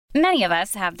Many of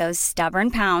us have those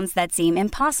stubborn pounds that seem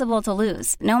impossible to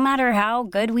lose, no matter how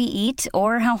good we eat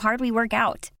or how hard we work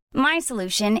out. My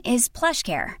solution is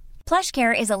PlushCare.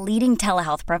 PlushCare is a leading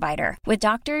telehealth provider with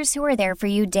doctors who are there for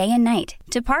you day and night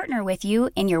to partner with you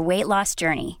in your weight loss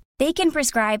journey. They can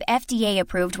prescribe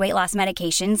FDA-approved weight loss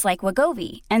medications like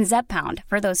Wegovy and Zepbound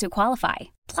for those who qualify.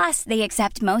 Plus, they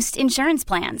accept most insurance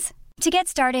plans. To get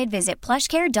started, visit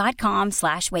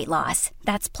plushcare.com/weightloss.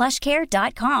 That's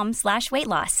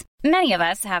plushcare.com/weightloss. Many of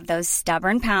us have those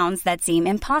stubborn pounds that seem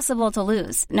impossible to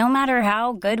lose, no matter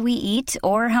how good we eat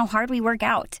or how hard we work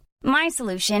out. My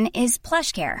solution is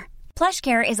PlushCare.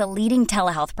 PlushCare is a leading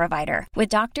telehealth provider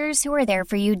with doctors who are there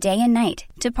for you day and night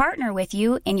to partner with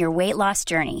you in your weight loss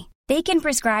journey. They can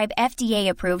prescribe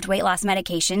FDA-approved weight loss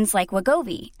medications like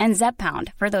Wegovy and Zepbound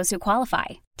for those who qualify.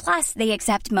 Plus, they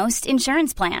accept most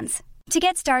insurance plans. To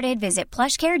get started, visit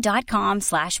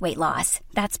plushcare.com/weightloss.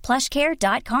 That's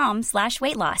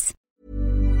plushcare.com/weightloss.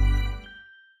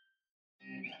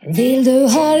 Vill du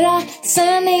höra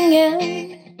sanningen?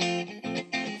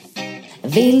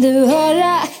 Vill du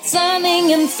höra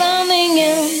sanningen,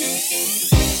 sanningen?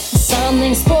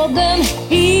 Sanningspodden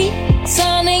i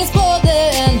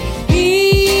sanningspodden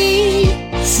i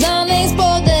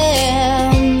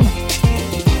sanningspodden.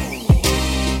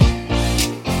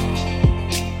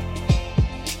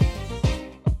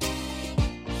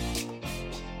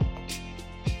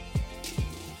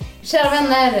 Kära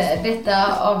vänner,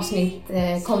 detta avsnitt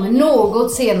kommer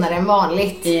något senare än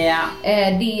vanligt.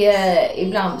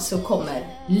 Ibland så kommer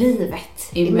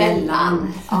livet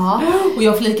emellan. Ja. Och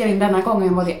jag flikar in denna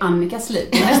gången var det Annikas liv.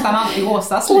 Nästan alltid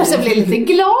Åsas liv. Åsa blir lite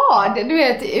glad, du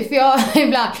vet, för jag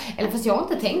ibland, eller fast jag har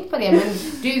inte tänkt på det, men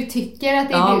du tycker att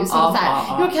det är du som såhär,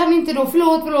 jag kan inte då,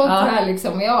 förlåt för det här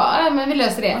liksom. Och jag, men vi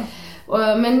löser det.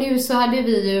 Men nu så hade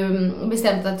vi ju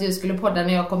bestämt att du skulle podda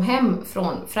när jag kom hem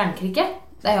från Frankrike,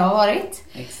 där jag har varit.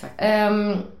 Exakt.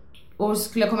 Och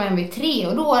skulle jag komma hem vid 3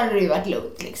 och då hade det ju varit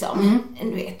lugnt liksom.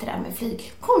 Du vet det där med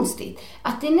flyg. Konstigt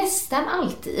att det nästan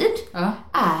alltid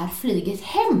är flyget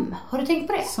hem. Har du tänkt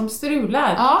på det? Som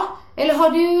strular. Ja, eller har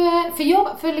du,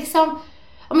 för liksom,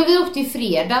 ja men vi åkte i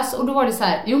fredags och då var det så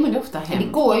här. Jo men det är ofta hem. Det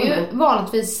går ju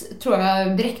vanligtvis, tror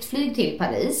jag, direktflyg till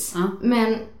Paris.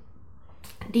 Men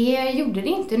det gjorde det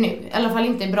inte nu. I alla fall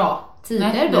inte bra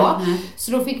tider då.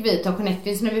 Så då fick vi ta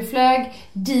Connecting. Så när vi flög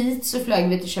dit så flög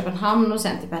vi till Köpenhamn och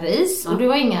sen till Paris. Och det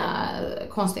var inga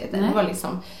konstigheter. Det var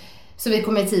liksom, så vi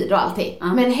kom i tid och allting.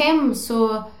 Men hem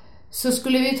så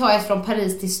skulle vi ta oss från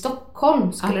Paris till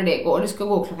Stockholm. Skulle det gå. Det skulle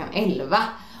gå klockan 11.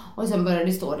 Och sen började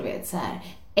det stå, du vet, så här: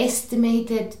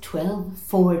 estimated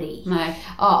 12:40.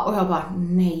 Ja, och jag bara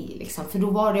nej liksom. För då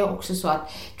var det också så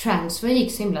att transfer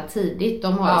gick så himla tidigt.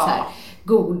 De har ju så här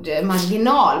god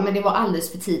marginal, men det var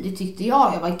alldeles för tidigt tyckte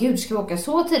jag. Jag var gud, ska vi åka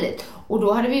så tidigt? Och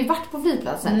då hade vi varit på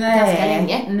flygplatsen ganska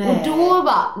länge. Och då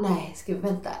bara, nej, ska vi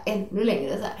vänta ännu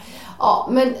längre så här. Ja,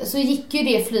 men så gick ju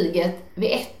det flyget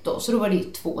vid 1 då, så då var det ju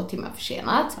 2 timmar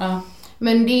försenat.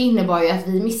 Men det innebar ju att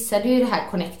vi missade ju det här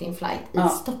connecting flight i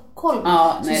Stockholm.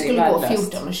 Så skulle gå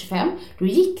 14:25. Då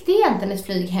gick det egentligen ett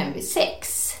flyg hem vid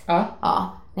 6.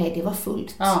 Nej, det var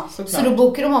fullt. Så då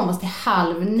bokade de om oss till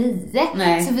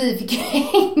 8:30. Så vi fick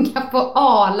hänga på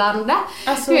Arlanda.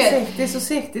 Alltså, det är så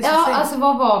segt. Alltså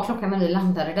vad var klockan när vi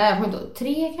landade där? Jag kommer inte ihåg,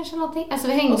 3 kanske någonting. Alltså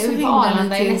vi hängde på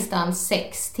Arlanda i nästan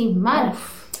 6 timmar.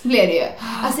 Blev det ju.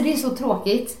 Alltså det är så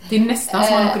tråkigt. Det är nästan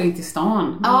som man åker in till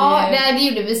stan. Ja, det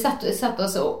gjorde vi. Satt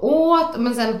oss och åt.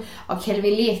 Men sen, okej,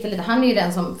 vi lekte lite. Han är ju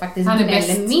den som faktiskt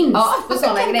gnäller minst på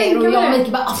sådana grejer. Och jag och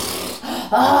Mikael bara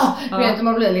du vet,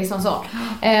 man blir liksom så.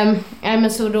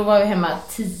 Men så då var vi hemma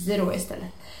 10 då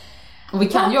istället. Och vi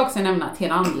kan ju också nämna att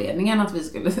hela anledningen att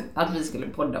vi skulle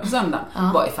podda på söndag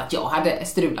var ju för att jag hade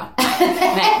strulat.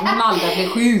 Nej, men Malda blev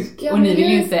sjuk och ni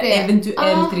vill ju inte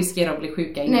eventuellt riskera att bli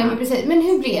sjuka innan. Nej, men precis. Men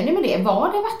hur blev det med det? Var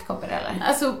det vattkoppor eller?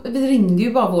 Alltså, vi ringde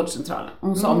ju bara vårdcentralen.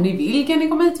 Hon sa om ni vill kan ni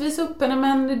komma hit och visa upp henne,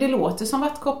 men det låter som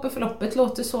vattkoppor, förloppet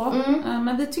låter så.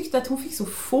 Men vi tyckte att hon fick så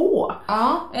få.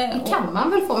 Ja, det kan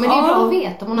man väl få, men det är bra att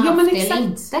veta om hon har haft det eller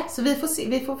inte. Så vi får se,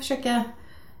 vi får försöka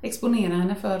exponera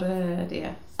henne för det.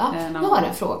 Jag har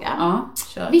en fråga.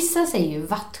 Kör. Vissa säger ju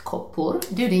vattkoppor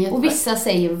och vissa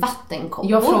säger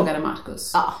vattenkoppor. Jag frågade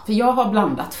Marcus. För jag har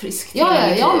blandat friskt. Jag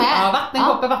med.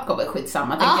 Vattenkoppor,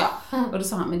 skitsamma tänkte jag. Och då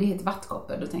sa han, men det heter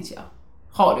vattkoppor. Då tänkte jag,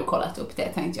 har du kollat upp det?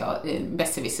 Tänkte jag,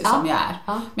 besserwisser som jag är.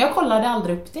 Men jag kollade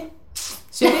aldrig upp det.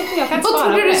 Så jag vet inte, jag kan inte svara på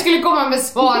det. Vad trodde du skulle komma med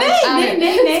svaret?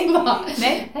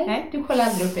 Nej, du kollar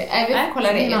aldrig upp det. Vi får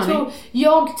kolla det.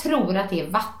 Jag tror att det är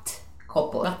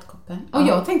vattkoppor. Och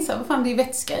jag tänkte så här, vad fan, det är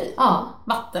vätska i.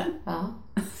 Vatten.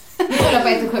 Vi kollar på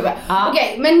 1 och 7.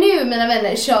 Okej, men nu mina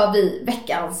vänner kör vi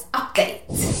veckans update.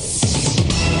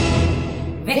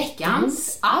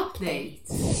 update.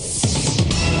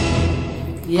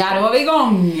 Ja, då var vi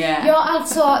igång. Ja,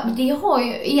 alltså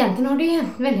egentligen har det ju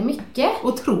hänt väldigt mycket.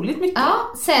 Otroligt mycket.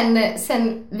 Ja,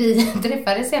 sen vi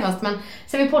träffades senast, men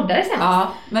sen vi poddade senast. Ja,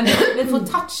 men vi får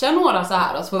toucha några så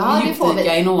här, och så får vi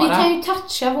djupdyka i några. Vi kan ju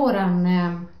toucha våran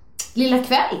lilla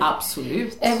kväll.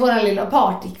 Absolut. Våran lilla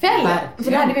partykväll. Verkligen.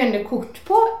 För det hade vi ändå kort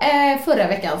på förra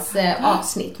veckans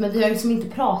avsnitt, men vi har liksom inte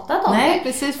pratat om det. Nej,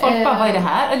 precis. Folk bara, vad är det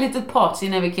här? Ett litet party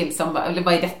never kill, eller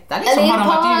vad är detta? Liksom, eller har de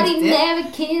varit party ute?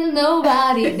 never kill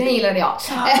nobody. Det gillade jag.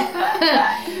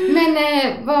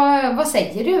 Men vad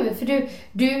säger du? För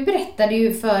du berättade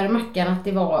ju för Mackan att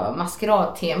det var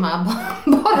maskeradtema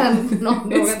bara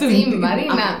några timmar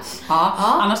innan. Ja,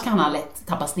 annars kan han lätt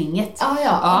tappa stinget.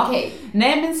 Ja, okej.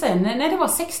 Nej, men sen när det var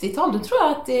 60-tal, då tror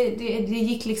jag att det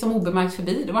gick liksom obemärkt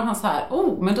förbi. Det var han så här,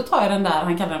 men då tar jag den där,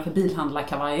 han kallar den för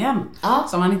bilhandlarkavajen.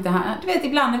 Som man inte, du vet,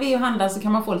 ibland när vi är och handlar så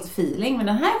kan man få lite feeling, men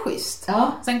den här är schysst.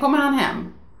 Sen kommer han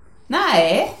hem.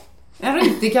 Nej, en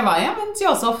rutig kavaj använder inte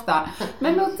jag så ofta.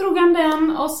 Men då drog han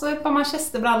den och så ett par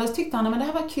manchesterbrallor, så tyckte han, men det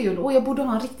här var kul. Och jag borde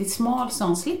ha en riktigt smal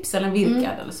sån slips eller en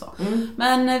virkad eller så.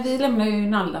 Men vi lämnade ju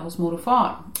Nalda hos mor och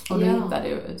far. Och då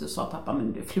hittade du sa pappa,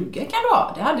 men flugga kan du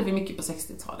ha. Det hade vi mycket på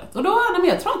 60-talet. Och då,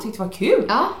 jag tror han tyckte det var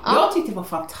kul. Jag tyckte det var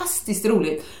fantastiskt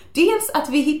roligt. Dels att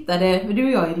vi hittade, du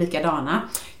och jag är likadana.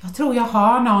 Jag tror jag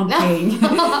har någonting.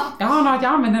 Jag har något,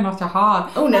 jag använder något jag har.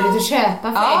 Onödigt att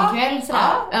köpa för en kväll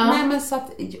sådär. Nej, men så att,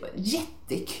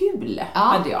 jättekul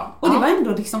hade jag. Och det var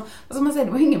ändå liksom, vad ska man säga,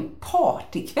 det var ingen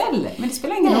partykväll. Men det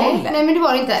spelar ingen roll. Nej, men det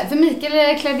var det inte. För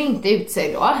Mikael klädde inte ut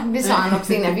sig då. Det sa han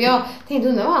också innan. För jag tänkte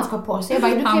undra vad han ska ha på sig.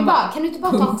 Jag bara, kan du inte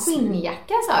bara ta en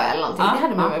skinnjacka, sa jag, eller någonting. Det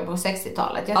hade man väl på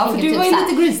 60-talet. Jag för du var ju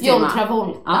lite grease John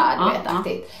Travolta, du vet,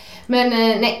 aktivt. Men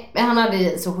nej, han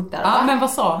hade så skjorta. Men vad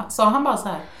sa han bara så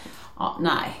här?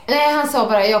 Nej, han sa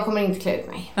bara, jag kommer inte klä ut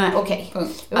mig. Okej. Och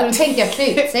då tänkte jag klä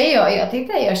ut sig. Jag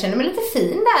tyckte jag kände mig lite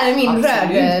fin där i min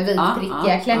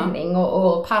röd-vitprickiga klänning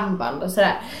och pannband och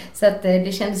sådär. Så att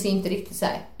det kändes ju inte riktigt så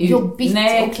här jobbigt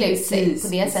att klä ut sig på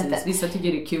det sättet. Vissa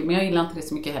tycker det är kul, men jag gillar inte det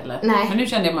så mycket heller. Nej. Men nu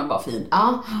kände jag mig bara fin.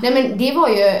 Nej, men det var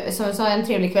ju, som jag sa, en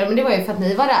trevlig kväll. Men det var ju för att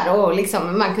ni var där och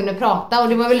liksom man kunde prata. Och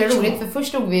det var väldigt roligt, för först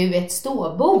stod vi ju vid ett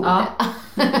ståbord.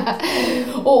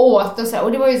 Och åt och så.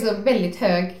 Och det var ju så väldigt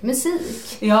hög musik.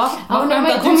 Och när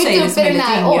man kommit upp i den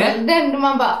här åldern då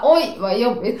man bara, oj vad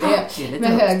jobbigt det är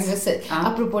med hög musik.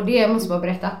 Apropå det, jag måste bara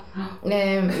berätta.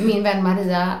 Min vän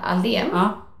Maria Aldén,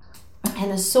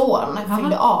 hennes son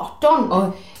fyllde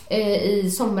 18 i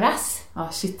somras.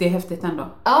 Shit, det är häftigt ändå.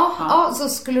 Så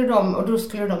skulle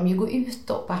de ju gå ut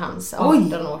då på hans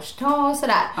 18-årsdag och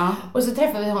sådär. Och så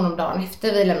träffade vi honom dagen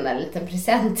efter. Vi lämnade en liten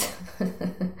present.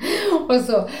 Och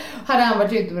så hade han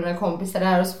varit ute med några kompisar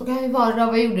där. Och så frågade han, hur var det då?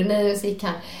 Vad gjorde ni? Och så gick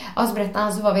han. Och så berättade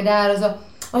han, så var vi där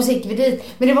och så gick vi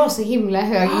dit. Men det var så himla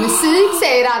hög musik,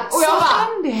 säger han. Och jag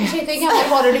bara, shit, hur gammal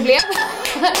var det blev?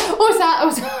 och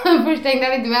så först tänkte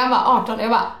han inte med, han var 18. Jag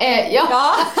bara,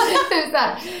 så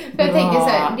här. För jag tänker så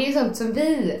här, det är sånt som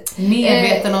vi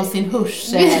medveten om sin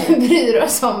hörsel vi bryr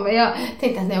oss om. Jag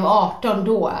tänkte att när jag var 18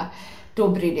 då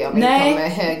brydde jag mig inte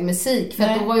om hög musik. För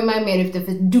att då var ju man mer ute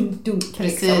för dunk.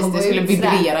 Precis, liksom, det skulle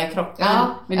vibrera i kroppen.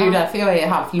 Men det är ju därför jag är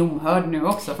halvt lomhörd nu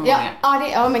också för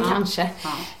många. Men kanske.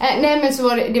 Nej, men så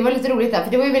det var lite roligt där.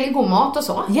 För det var ju väldigt god mat och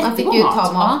så. Man fick ju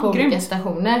ta mat på olika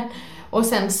stationer. Och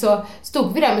sen så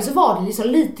stod vi där, men så var det liksom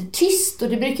lite tyst. Och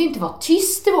det brukar ju inte vara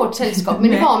tyst i vårt sällskap.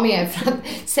 Men det var mer för att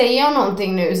säger jag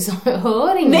någonting nu så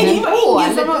hör ingen på.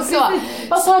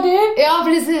 Vad sa du? Ja,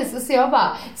 precis. Så jag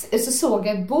bara, så såg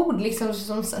jag ett bord liksom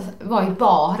som var i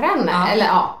baren. Eller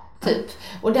typ.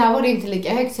 Och där var det inte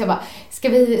lika högt. Så jag bara, ska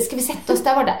vi sätta oss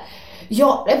där? Var det?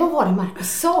 Ja, vad var det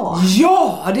Marcus sa?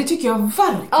 Ja, det tycker jag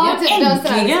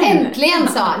verkligen. Äntligen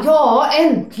sa han. Ja,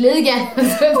 äntligen.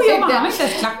 Och jag bara, han inte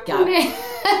ens klackar.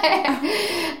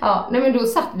 Nej, men då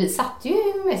vi satt ju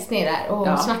mest ner där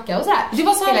och snackade och sådär. Det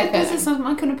var så här precis som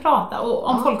man kunde prata. Och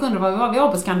om folk undrar vad vi var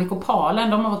på Scandic Opalen,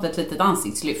 de har fått ett litet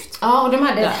ansiktslyft. Ja, och de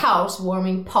hade ett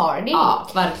housewarming party. Ja,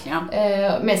 verkligen.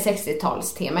 Med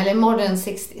 60-talstema, eller modern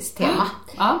 60s-tema.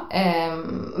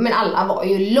 Men alla var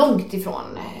ju långt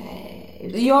ifrån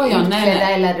utklädda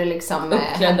eller liksom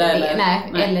uppklädda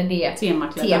eller det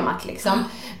temat liksom.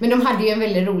 Men de hade ju en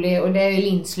väldigt rolig, och det är ju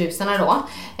linslusarna då,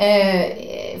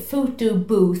 photo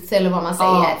booth eller vad man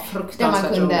säger, där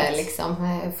man kunde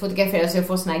liksom fotografera sig och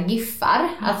få såna här giffar,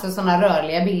 alltså såna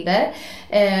rörliga bilder,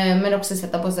 men också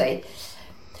sätta på sig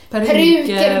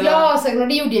peruker, glasögon, och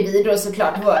det gjorde vi då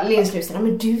såklart. Det var linslusarna,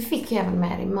 men du fick även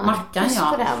med dig Mackan,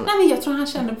 ja. Nej, men jag tror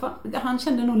han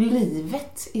kände nog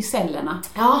livet i cellerna.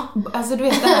 Ja. Alltså du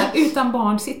vet det här, utan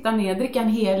barn, sitta ner, dricka en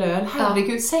hel öl.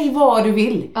 Herregud, säg vad du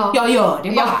vill. Ja. Jag gör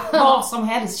det bara. Vad som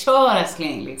helst, kör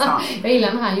älskling liksom. Jag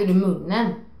gillar när han gjorde munnen.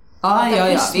 Ja,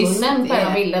 visst. Munnen på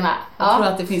de bilderna. Jag tror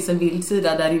att det finns en vild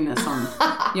sida där inne som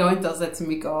jag inte har sett så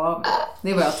mycket av. Det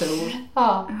är vad jag tror.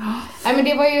 Ja. Nej, men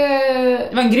det var ju...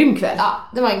 Det var en grym kväll. Ja,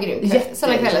 det var en grym kväll.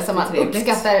 Sådana kvällar som man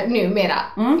uppskattar numera.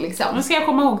 Liksom. Nu ska jag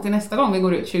komma ihåg till nästa gång vi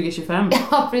går ut 2025.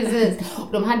 Ja, precis.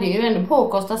 Och de hade ju ändå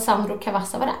påkostat. Sandro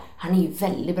Cavazza var där. Han är ju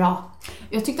väldigt bra.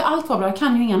 Jag tyckte allt var bra. Jag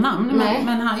kan ju inga namn.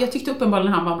 Men jag tyckte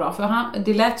uppenbarligen han var bra. För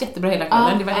det lät jättebra hela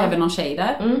kvällen. Det var även någon tjej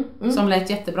där som lät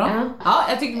jättebra. Ja,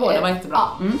 jag tyckte båda var jättebra.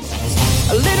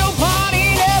 A little party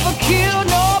never killed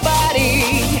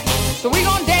nobody. So we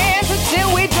gon' dance until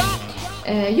we drop.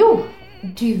 Jo,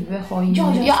 du har ju...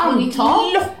 Jag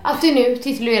antar att du nu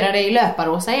titulerar dig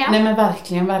löparrosa igen. Nej men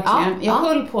verkligen. Jag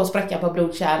höll på att spräcka på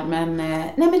blodkärl, men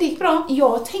nej men det gick bra.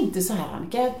 Jag tänkte så här,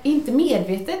 Annika, inte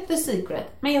medvetet the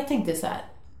secret, men jag tänkte så här,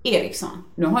 Eriksson,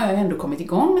 nu har jag ändå kommit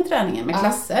igång med träningen med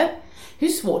klasser. Hur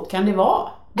svårt kan det vara?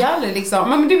 Det är aldrig liksom,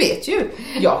 men du vet ju,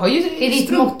 jag har ju... Det är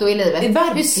ditt motto i livet.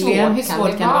 Hur svårt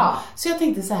kan det vara? Så jag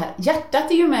tänkte så här,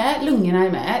 hjärtat är ju med, lungorna är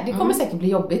med. Det kommer säkert bli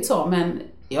jobbigt så, men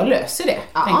jag löser det,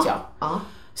 tänkte jag.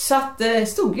 Så att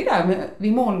stod ju där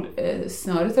vid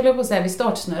målsnöret, eller jag på att säga, vid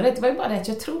startsnöret. Det var ju bara det att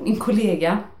jag tror min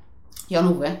kollega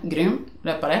Jan-Ove, grym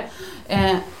löpare,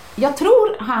 jag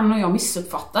tror han och jag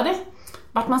missuppfattade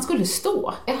vart man skulle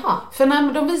stå. Jaha. För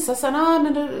när de visade sig,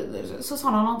 så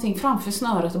sa de någonting framför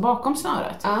snöret och bakom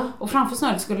snöret. Och framför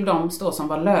snöret skulle de stå som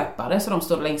var löpare, så de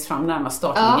stod längst fram närmast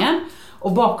startlinjen.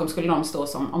 Och bakom skulle de stå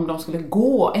som, om de skulle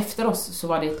gå efter oss, så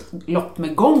var det ett lopp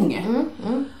med gång.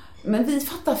 Men vi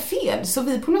fattade fel, så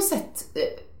vi på något sätt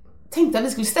tänkte att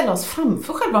vi skulle ställa oss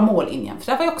framför själva mållinjen.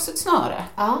 För där var ju också ett snöre.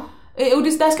 Och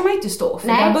där ska man ju inte stå, för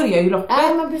där börjar ju loppet.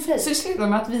 Så det slutade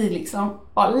med att vi liksom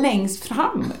var längst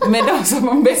fram med de som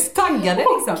var bäst taggade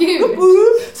liksom.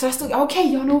 Så jag stod,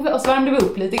 okej, Jan-Ove, och så värmde vi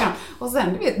upp lite grann. Och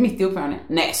sen, du vet, mitt i uppvärmningen,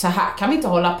 nej, så här kan vi inte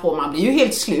hålla på, man blir ju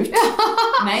helt slut.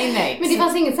 nej. Men det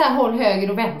fanns inget så här håll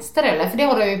höger och vänster, eller? För det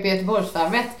har du ju på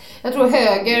Göteborgsvarvet. Jag tror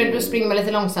höger, då springer man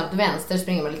lite långsamt, vänster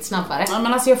springer man lite snabbare. Ja,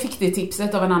 men alltså jag fick det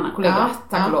tipset av en annan kollega,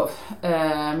 tack och lov.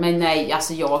 Men nej,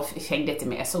 alltså jag hängde inte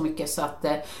med så mycket, så att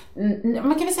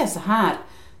man kan väl säga så här.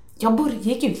 Jag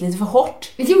gick ut lite för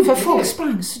hårt. För folk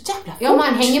sprang så jävla fort. Ja,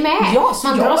 man hänger med. Ja,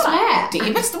 man dras med. Det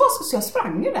är bäst att vara så jag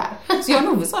sprang ju där. Så jag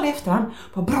nog sa det efterhand.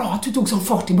 Vad bra att du tog sån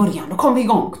fart i början. Då kom vi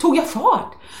igång. Tog jag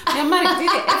fart? Men jag märkte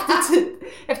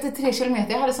det efter 3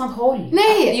 kilometer. Jag hade sånt håll.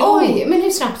 Nej, oj. Men hur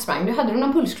snabbt sprang du? Hade du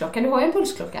någon pulsklocka? Du har ju en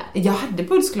pulsklocka. Jag hade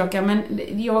pulsklocka, men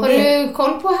Har du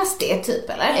koll på hastighet typ,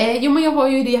 eller? Jo, men jag har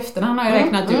ju det i efterhand, har jag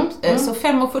räknat ut. Så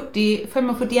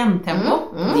 5:41 tempo.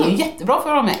 Det är ju jättebra för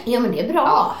att vara med. Ja, men det är bra.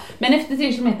 Ja. Men efter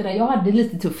 3 kilometer där, jag hade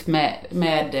lite tufft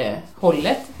med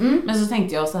hållet. Men så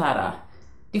tänkte jag så här,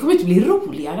 det kommer inte bli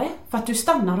roligare för att du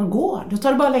stannar och går. Då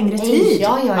tar det bara längre tid.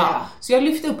 Ja. Så jag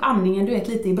lyfte upp andningen, du vet,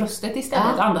 lite i bröstet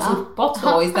istället. Andas uppåt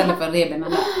då, istället för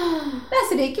revbenen där.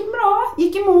 Så det gick bra,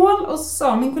 gick i mål. Och så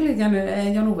sa min kollega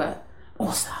nu, Jan-Ove,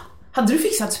 Åsa, hade du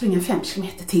fixat att springa 5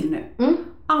 kilometer till nu?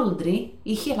 Aldrig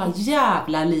i hela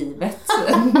jävla livet.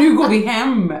 Nu går vi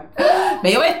hem.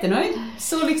 Men jag var jättenöjd.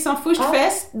 Så liksom först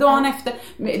fest, dagen efter.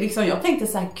 Liksom jag tänkte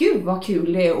så här, gud vad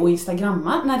kul det är att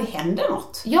instagramma när det händer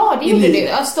något. Ja, det gjorde du.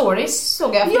 Ja, stories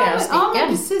såg jag flera stycken. Ja,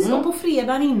 precis. Och på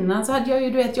fredagen innan så hade jag ju,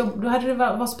 du vet, då hade det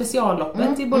var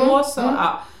specialloppet i Borås.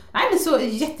 Nej, men så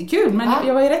jättekul. Men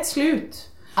jag var ju rätt slut.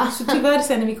 Så tyvärr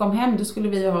sen när vi kom hem, då skulle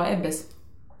vi ha Ebbes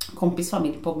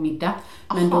kompisfamilj på middag.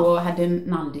 Men då hade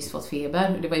Nandis fått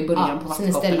feber. Det var i början på vaktkopparna. Så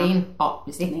ni ställde in? Ja,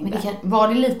 vi ställde in där. Var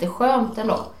det lite skönt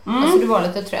ändå? Alltså du var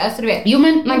lite trött. Alltså du vet.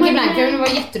 Ibland kan det vara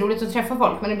jätteroligt att träffa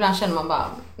folk, men ibland känner man bara,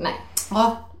 nej.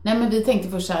 Ja, nej, men vi tänkte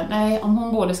först så här, nej, om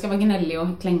hon både ska vara gnällig och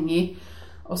klängig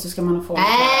och så ska man ha folk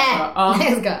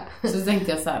så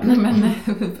tänkte jag så här, nej men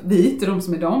vi är inte de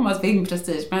som är de, alltså vi är ingen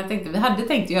prestige, men jag tänkte, vi hade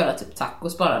tänkt göra typ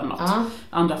tacos bara något.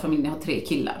 Andra familjer har 3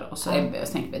 killar och så Ebbe,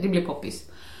 tänkte vi, det blir poppis.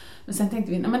 Men sen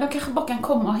tänkte vi, nej men de kanske bara kan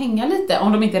komma och hänga lite,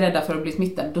 om de inte är rädda för att bli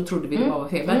smittade, då trodde vi det var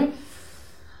feber.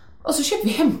 Och så köpte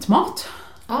vi hämtmat.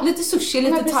 Lite sushi,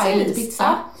 lite thai, lite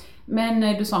pizza.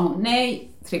 Men då sa hon,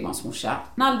 nej, 3-barnsmorsa.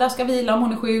 Nalda ska vila om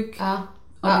hon är sjuk.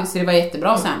 Så det var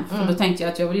jättebra sen. För då tänkte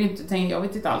jag att jag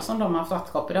vet inte alls om de har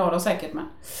vattkoppor, det har de säkert med.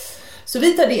 Så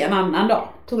vi tar det en annan dag.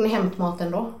 Tog ni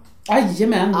hämtmaten då?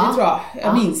 Jajamän, det tror jag.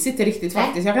 Jag minns inte riktigt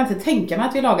faktiskt. Jag kan inte tänka mig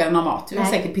att vi lagade någon mat. Vi har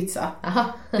säkert pizza.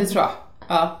 Det tror jag.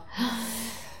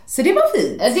 Så det var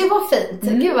fint. Det var fint,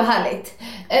 gud vad härligt.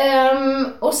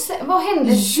 Och vad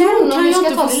hände sen? Jo, kan jag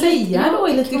inte få säga då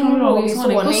i lite kronologisk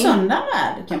ordning. På söndagen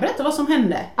där, du kan berätta vad som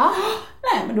hände.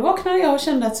 Nej, men då vaknade jag och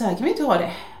kände att så här kan vi inte ha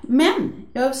det. Men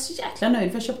jag var så jäkla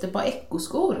nöjd för jag köpte ett par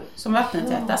ekoskor som är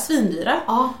vattentäta, svindyra.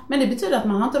 Men det betyder att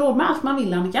man har inte råd med allt man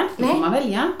vill, Annika. Då får man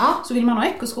välja. Så vill man ha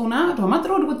ekoskorna, då har man inte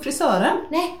råd att gå till frisören.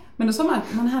 Nej. Men då sa man,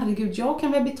 men herregud, jag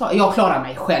kan väl betala. Jag klarar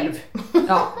mig själv.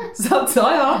 Så att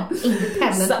sa jag.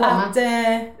 Så att,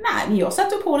 nej, jag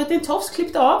satte på lite en tofs,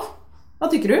 klippt av.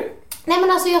 Vad tycker du? Nej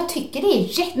men alltså jag tycker det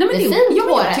är jättefint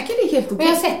på det. Jag tycker det är helt okej. Men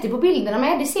jag har sett det på bilderna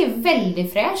med, det ser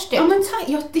väldigt fräscht ut. Ja men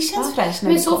det känns fräscht när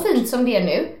men det är så kort. fint som det är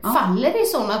nu, faller det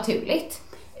så naturligt?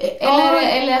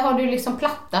 Eller har du liksom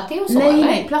plattat det och så?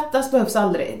 Nej, plattas behövs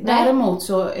aldrig. Däremot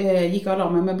så gick jag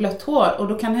av mig med blött hår och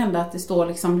då kan det hända att det står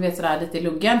liksom, du vet sådär lite i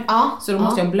luggen. Så då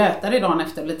måste jag blöta det dagen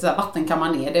efter, lite sådär vattenkamma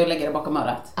ner det och lägga det bakom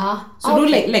örat. Så då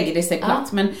lägger det sig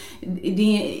platt. Men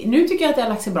nu tycker jag att det har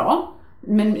lagt sig bra.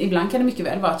 Men ibland kan det mycket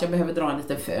väl vara att jag behöver dra en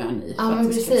liten fön i för att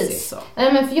det ska se så.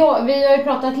 Nej, men för vi har ju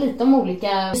pratat lite om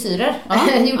olika syrer.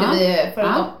 Gjorde vi för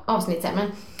ett avsnitt sen.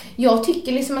 Men jag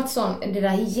tycker liksom att det där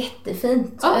är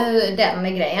jättefint,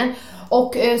 den grejen.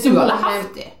 Och, du har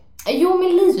haft det? Jo,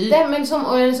 men lite. Men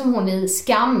som hon i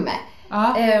Skam.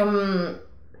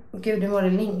 Gud, det var det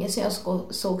länge sedan jag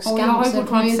såg Skam. Jag har ju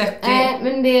fortfarande sett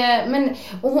det.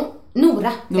 Och hon,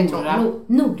 Nora.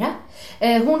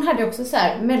 Hon hade också så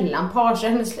här mellanpar, så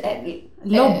hennes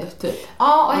lobb typ.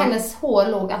 Ja, och hennes hår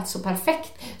låg alltså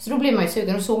perfekt. Så då blev man ju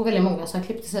sugen och såg väldigt många som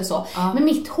klippte sig så. Men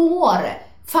mitt hår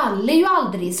faller ju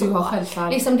aldrig så. Du har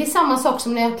självfallet. Liksom, det är samma sak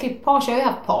som när jag har klippt page. Jag har ju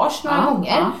haft page några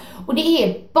gånger. Och det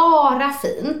är bara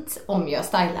fint om jag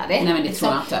stylar det. Nej, men det liksom.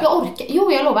 tror jag inte.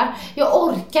 Jag lovar. Jag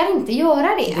orkar inte göra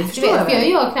det. Du vet, för jag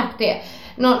gör knappt det.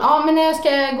 Men när jag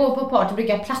ska gå på party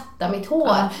brukar jag platta mitt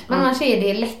hår. Men annars är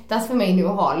det lättast för mig nu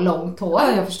att ha långt hår.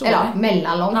 Jag förstår eller det.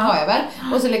 Mellanlångt har jag väl.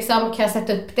 Och så liksom kan jag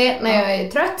sätta upp det när jag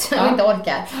är trött och inte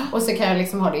orkar. Och så kan jag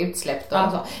liksom ha det utsläppt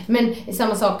och så. Men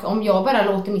samma sak om jag bara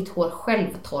låter mitt hår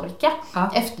självtorka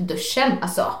efter duschen.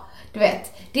 Alltså, du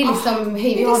vet. Det är liksom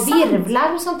jag har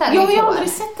virvlar och sånt där. Jag har aldrig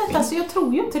sett detta, så jag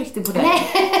tror ju inte riktigt på det.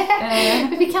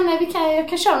 Nej. Jag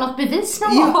kan köra något bevis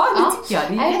någon gång. Ja, det tycker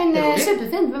jag. Det är jätteroligt.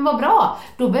 Superfint, men vad bra.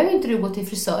 Då behöver inte du gå till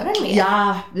frisören mer.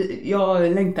 Ja, jag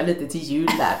längtar lite till jul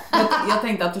där. Jag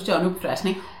tänkte att du kör en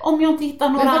uppfräschning. Om jag inte hittar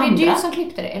några andra. Men var det du som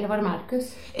klippte det, eller var det Marcus?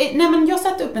 Nej, men jag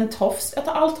satte upp en tofs. Jag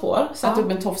tar allt hår, satte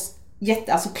upp en tofs.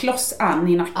 Alltså kloss an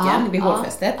i nacken vid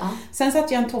hårfästet. Sen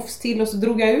satte jag en tofs till och så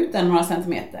drog jag ut den några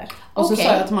centimeter. Och så sa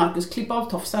jag till Marcus, klipp av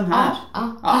tofsen här.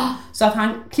 Så att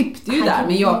han klippte ju där.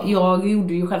 Men jag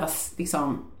gjorde ju själva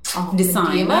liksom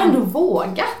designen. Det var ändå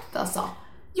vågat alltså.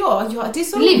 Ja, det är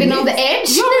så Living roligt. on the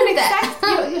edge. Ja,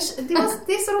 exakt.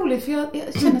 Det är så roligt för jag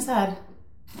känner så här.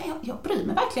 Nej, jag bryr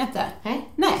mig verkligen inte.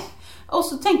 Nej. Och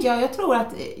så tänker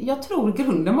jag tror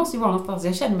grunden måste ju vara någonstans.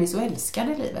 Jag känner mig så älskad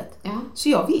i livet. Så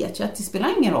jag vet ju att det spelar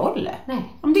ingen roll.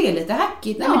 Om det är lite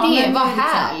hackigt. Nej, men det var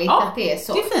härligt att det är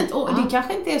så. Det är fint. Och det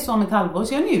kanske inte är så om ett halvår,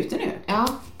 så jag njuter nu. Ja,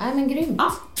 men grymt.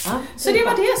 Så det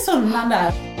var det söndagen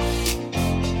där.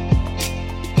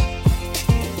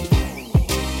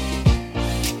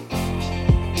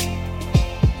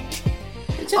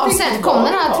 Och sen kom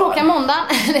den här tråkiga måndagen.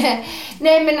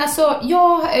 Nej, men alltså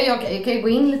jag kan ju gå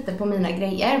in lite på mina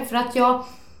grejer. För att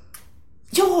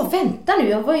vänta nu,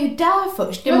 jag var ju där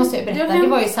först. Det måste jag berätta, det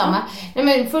var ju samma. Nej,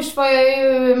 men först var jag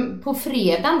ju på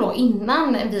fredagen då,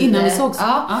 innan vi sågs.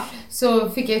 Så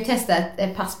fick jag ju testa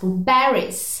ett pass på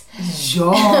Barry's.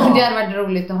 Ja! Det hade varit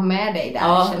roligt att ha med dig där.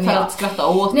 Ja, för att skratta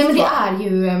åt. Nej, men det är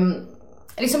ju...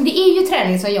 Liksom, det är ju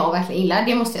träning som jag verkligen gillar,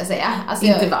 det måste jag säga. Alltså,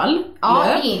 intervall? Ja,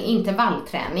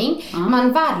 intervallträning.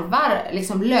 Man varvar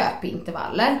liksom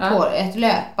löpintervaller på ett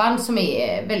löpband som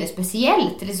är väldigt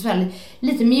speciellt. Det är så här,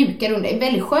 lite mjukare under.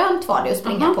 Väldigt skönt var det att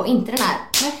springa på. Inte den här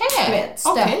du vet,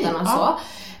 stöten och så.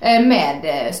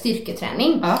 Med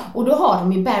styrketräning. Och då har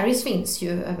de ju, Barry's finns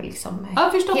ju över liksom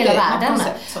hela världen.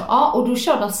 Och då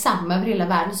kör de samma över hela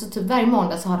världen. Så typ varje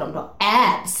måndag så har de då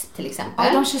abs till exempel.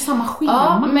 Ja, de kör samma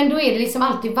schema. Men då är det liksom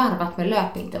alltid varvat med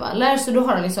löpintervaller. Så då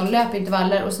har de liksom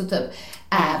löpintervaller och så typ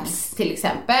abs till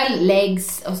exempel,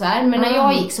 legs och så här. Men när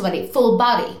jag gick så var det full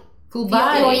body.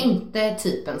 Jag är inte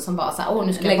typen som bara såhär,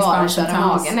 nu ska jag bara köra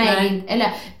magen. Nej.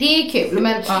 Eller det är kul,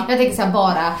 men jag tänker såhär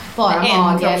bara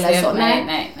mage eller så.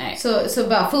 Nej. Så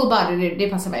bara full body, det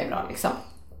passar mig bra liksom.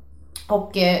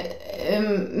 Och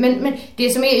men det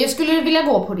som är, jag skulle vilja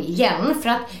gå på det igen, för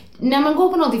att när man går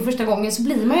på någonting första gången så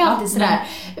blir man ju alltid sådär,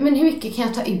 men hur mycket kan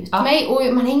jag ta ut mig?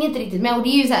 Och man hänger inte riktigt med. Och det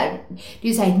är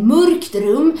ju så här ett mörkt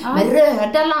rum med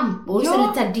röda lampor, så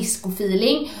lite här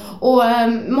disco-feeling. Och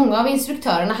många av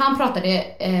instruktörerna, han pratade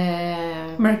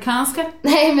amerikanska?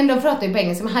 Nej, men de pratade ju på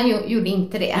engelska, men han gjorde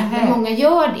inte det. Men många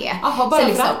gör det. Aha, bara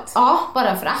liksom, för att? Ja,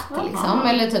 bara för att liksom.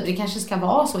 Eller typ, det kanske ska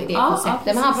vara så i det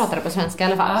konceptet. Men han pratade på svenska i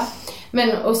alla fall.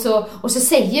 Men, och så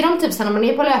säger de typ så när man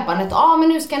är på löpandet, men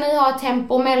nu ska ni ha ett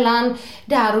tempo mellan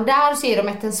där och där, så ger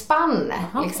de en spann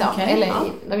liksom. Eller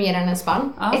de ger en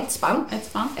spann, ett spann.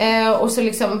 Och så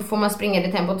liksom får man springa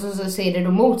det tempot, och så är det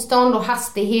då motstånd och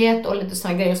hastighet och lite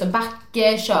såna grejer, och så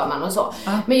backe kör man och så.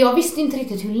 Men jag visste inte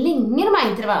riktigt hur länge de här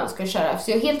intervallen skulle köra,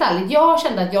 så helt ärligt, jag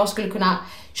kände att jag skulle kunna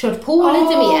kört på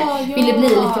lite mer, ville bli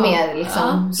lite mer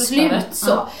liksom slut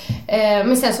så.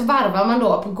 Men sen så varvar man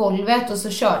då på golvet, och så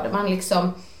körde man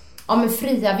liksom med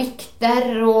fria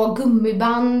vikter och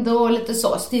gummiband och lite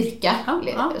så, styrka.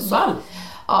 Så.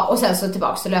 Ja, och sen så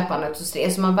tillbaka till löpandet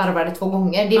och så man varvade 2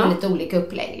 gånger. Det är lite olika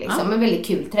upplägg liksom, men väldigt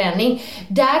kul träning.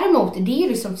 Däremot, det är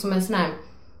liksom som en sån här,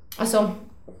 alltså,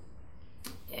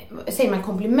 säger man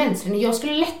komplimentsträning. Jag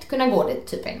skulle lätt kunna gå det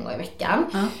typ 1 gång i veckan.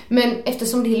 Men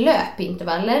eftersom det är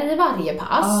löpintervaller i varje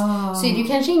pass, så är det ju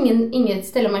kanske inget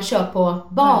ställe man kör på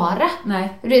bara. Nej.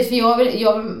 För jag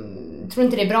tror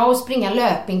inte det är bra att springa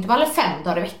löpintervaller 5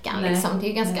 dagar i veckan. Liksom. Det är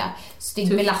ju ganska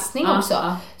stygg belastning också.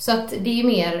 Så att det är ju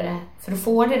mer för att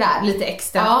få det där. Lite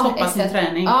extra, toppa sin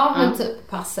träning. Ja, men typ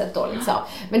passet då liksom.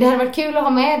 Men det hade varit kul att ha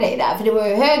med dig där. För det var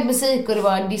ju hög musik och det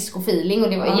var disco-feeling och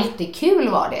det var jättekul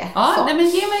var det. Nej, men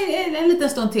ge mig en liten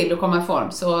stund till att komma i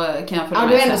form, så kan jag följa med.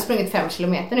 Du har ändå sprungit 5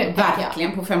 kilometer nu.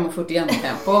 Verkligen, på 5:41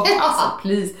 tempo. Alltså,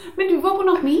 please. Men du var på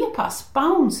något mer pass?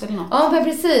 Bounce eller något? Ja, men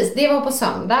precis. Det var på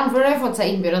söndagen. För då har jag fått så här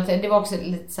inbjudan till, det var också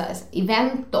lite så här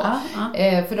event då.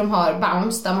 För de har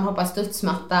bounce där man hoppar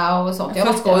studsmatta och sånt. Jag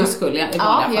har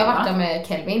varit där med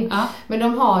Kelvin. Men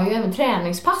de har ju även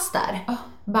träningspass där.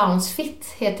 Bounce Fit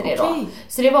heter det då.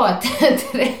 Så det var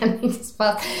ett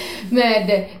träningspass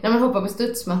med när man hoppar på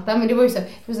studsmatta, men det var ju så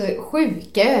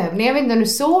sjuka övningar. Jag vet inte om du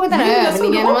såg den här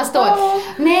övningen när man står.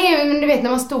 Nej, men du vet när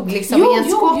man stod liksom i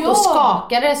en skott och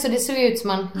skakade, så det såg ut som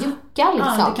man juckade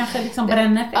liksom. Det kanske liksom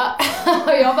bränner.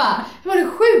 Och jag bara, det var det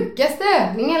sjukaste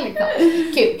övningen liksom.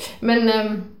 Kul.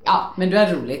 Men men du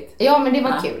är roligt. Ja, men det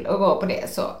var kul att gå på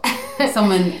det så.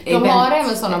 Som en de har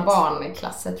även sådana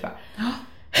barnklasser tror jag.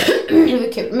 Det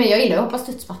var kul. Men jag gillar att hoppa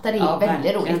studsmatta, det är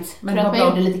väldigt roligt. Men för att man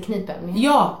gjorde lite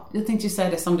knipövningar. Ja, jag tänkte ju säga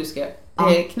det som du ska.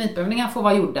 Knipövningar får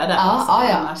vara gjorda där.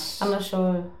 Annars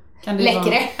så kan det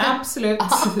läckre. Absolut.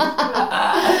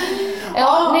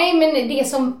 Nej,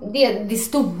 men det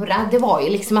stora, det var ju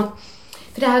liksom att,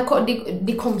 för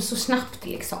det kom så snabbt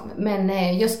liksom.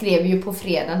 Men jag skrev ju på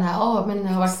fredagen här, men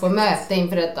jag har varit på möte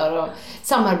inför detta och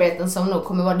samarbeten som nog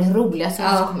kommer vara det roligaste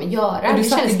jag kommer göra. Och du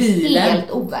satt i bilen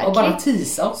helt overkligt. Och bara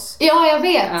tisa oss. Ja, jag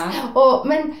vet.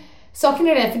 Men saken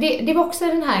är det, för det var också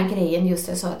den här grejen just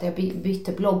jag sa att jag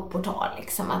bytte bloggportal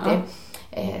liksom, att det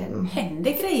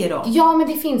händer grejer då? Ja, men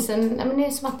det finns men det är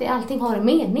som att allting har en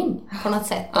mening på något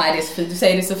sätt. Nej, det är så fint. Du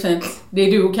säger det så fint. Det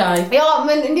är du och Kai. Ja,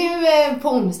 men nu på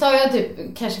onsdag har jag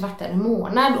typ kanske varit där en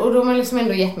månad, och då har man liksom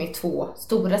ändå gett mig 2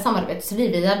 stora samarbeten, så vi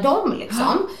via dem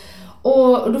liksom.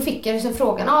 Och då fick jag liksom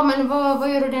frågan, men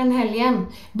vad gör du den helgen?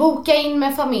 Boka in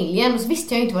med familjen. Och så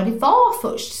visste jag inte vad det var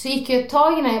först. Så gick jag ett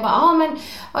tag innan jag bara,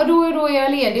 då är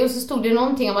jag ledig. Och så stod det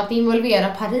någonting om att involvera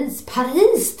Paris.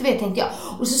 Paris, det vet inte jag.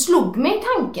 Och så slog mig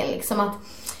tanken liksom att,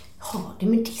 har det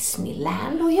med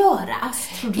Disneyland att göra?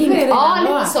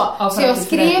 Lite så. Så jag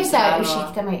skrev så här,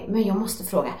 ursäkta mig, men jag måste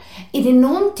fråga, är det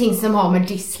någonting som har med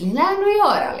Disneyland att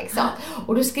göra liksom?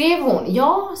 Och då skrev hon,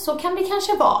 så kan det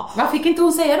kanske vara. Vad fick inte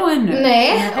hon säga då ännu?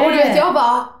 Nej, och du vet, jag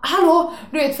bara, hallå,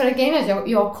 du vet, för att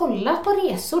jag har kollat på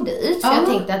resor dit, för jag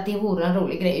tänkte att det vore en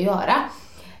rolig grej att göra.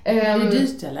 Är det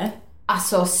dyrt eller?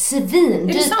 Alltså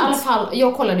svindyrt i alla fall.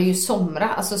 Jag kollade ju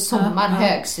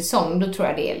högsäsong, då tror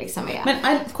jag det liksom är.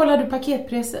 Men kollar du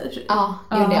paketpriser? Ja,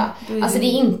 gjorde jag. Alltså det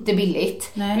är inte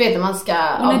billigt. Nej. Du vet när man ska.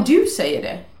 Och när du säger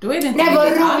det, då är det inte. Nej, vad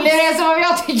roligt det är som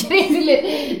jag tycker det är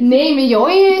billigt. Nej, men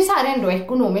jag är ju så här ändå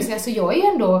ekonomisk. Alltså jag är ju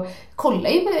ändå, kollar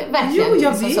ju verkligen. Jo,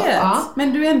 jag vet.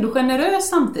 Men du är ändå generös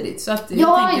samtidigt, så att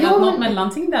jag tänker att något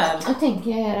mellanting där. Jag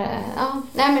tänker,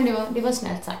 nej men det var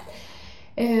snällt sagt.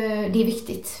 Det är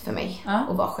viktigt för mig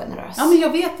att vara generös. Ja, men jag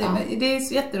vet det. Ja. Det är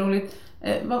så jätteroligt.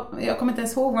 Jag kommer inte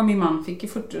ens ihåg vad min man fick i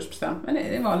 40-årspresent. Men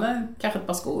det var kanske ett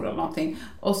par skor eller någonting.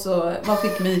 Och så, vad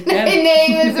fick Mikael?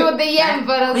 Nej, men så inte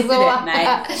jämföra så. Nej,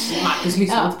 Marcus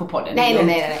lyssnar inte på podden.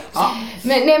 Nej. Ja.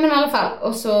 Men i alla fall.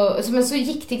 Och så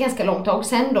gick det ganska långt tag.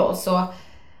 Sen då så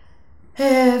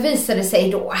visade det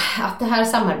sig då att det här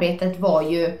samarbetet var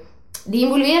ju det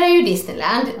involverar ju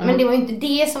Disneyland, men det var ju inte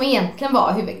det som egentligen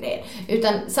var huvudgrejen.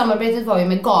 Utan samarbetet var ju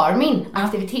med Garmin,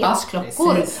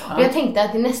 aktivitetsklockor. Och jag tänkte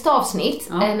att i nästa avsnitt,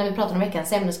 när vi pratar om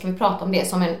veckans ämne, ska vi prata om det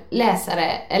som en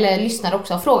läsare eller lyssnare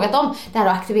också har frågat om. Det här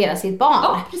att aktivera sitt barn.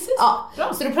 Ja, precis.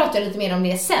 Ja, så då pratar jag lite mer om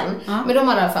det sen. Men de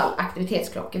har i alla fall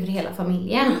aktivitetsklockor för hela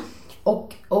familjen.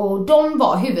 Och de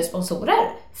var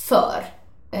huvudsponsorer för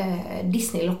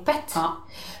Disneyloppet.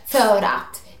 För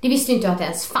att, det visste ju inte jag att det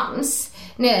ens fanns.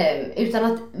 Nej, utan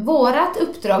att vårat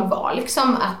uppdrag var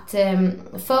liksom att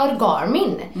för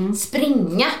Garmin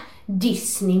springa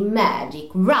Disney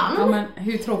Magic Run. Ja, men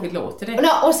hur tråkigt låter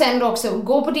det? Och sen då också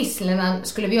gå på Disneyland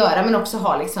skulle vi göra, men också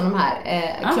ha liksom de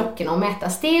här klockorna och mäta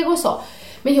steg och så.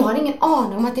 Men jag hade ingen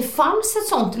aning om att det fanns ett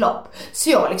sånt lopp. Så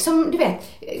jag liksom, du vet,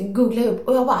 googlade upp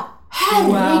och jag bara,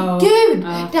 herregud!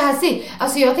 Wow. Det här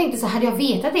alltså jag tänkte så här, hade jag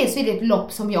vetat det så är det ett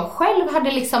lopp som jag själv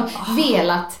hade liksom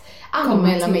velat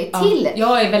anmäla mig till.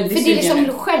 Jag är väldigt sugen. För det är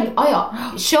liksom själv,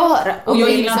 kör. Och jag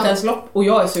gillar inte ens lopp och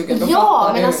jag är sugen.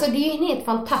 Men alltså det är ju en helt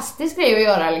fantastisk grej att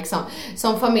göra liksom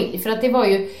som familj. För att det var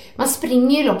ju, man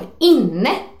springer ju lopp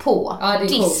inne på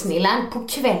Disneyland på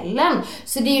kvällen.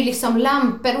 Så det är ju liksom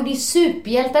lampor och det är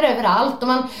superhjältar överallt. Och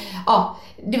man,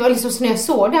 det var liksom så när jag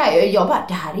såg det här, jag bara,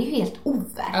 det här är ju helt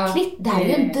overkligt. Det här är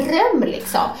ju en dröm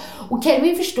liksom. Och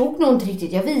Kelvin förstod nog inte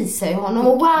riktigt, jag visade ju honom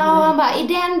och wow, han bara, är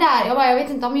den där? Jag vet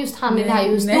inte om just han är där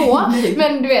just då.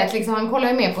 Men du vet, liksom, han kollar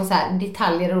ju med på så här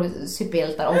detaljer och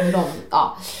superhjältar om de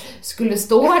skulle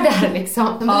stå där liksom.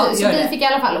 Så vi fick i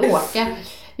alla fall åka.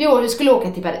 Vi skulle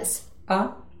åka till Paris.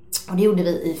 Och det gjorde vi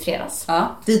i fredags.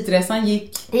 Ditresan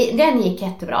gick? Den gick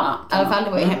jättebra. I alla fall,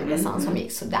 det var ju hemresan som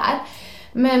gick så där.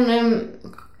 Men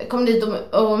kom dit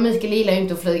och Mikael gillar ju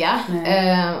inte att flyga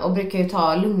och brukar ju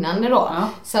ta lugnande då.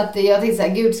 Så att jag tänkte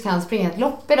såhär, gud, ska han springa ett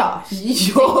lopp idag?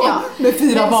 Med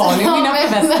 4 barn i mina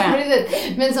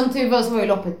förvästar. Men som tur var så var ju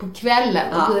loppet på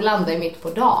kvällen och vi landade mitt på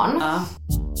dagen.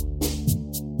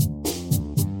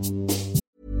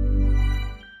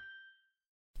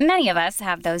 Many of us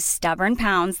have those stubborn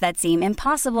pounds that seem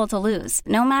impossible to lose,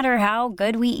 no matter how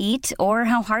good we eat or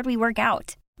how hard we work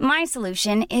out. My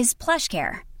solution is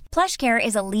PlushCare. PlushCare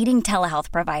is a leading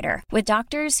telehealth provider with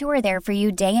doctors who are there for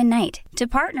you day and night to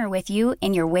partner with you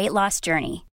in your weight loss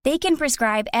journey. They can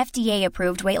prescribe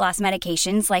FDA-approved weight loss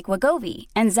medications like Wegovy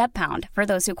and Zepbound for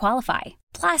those who qualify.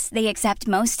 Plus, they accept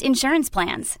most insurance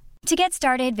plans. To get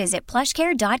started, visit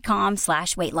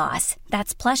plushcare.com/weightloss.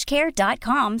 That's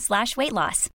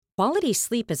plushcare.com/weightloss. Quality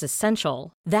sleep is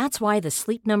essential. That's why the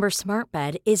Sleep Number Smart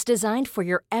Bed is designed for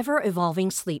your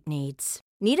ever-evolving sleep needs.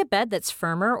 Need a bed that's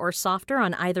firmer or softer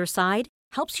on either side?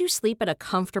 Helps you sleep at a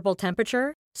comfortable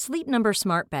temperature? Sleep Number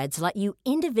Smart Beds let you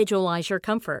individualize your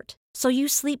comfort, so you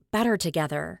sleep better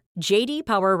together. JD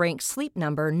Power ranks Sleep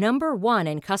Number #1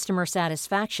 in customer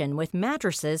satisfaction with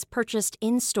mattresses purchased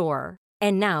in-store.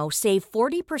 And now, save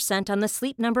 40% on the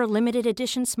Sleep Number Limited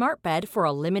Edition Smart Bed for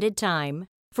a limited time.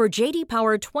 For JD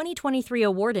Power 2023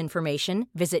 award information,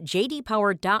 visit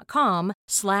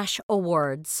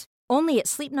jdpower.com/awards. Only at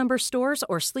Sleep Number stores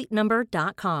or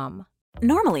sleepnumber.com.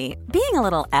 Normally, being a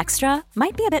little extra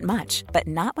might be a bit much, but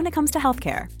not when it comes to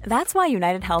healthcare. That's why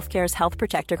United Healthcare's Health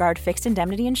Protector Guard fixed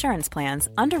indemnity insurance plans,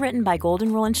 underwritten by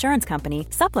Golden Rule Insurance Company,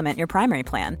 supplement your primary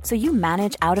plan so you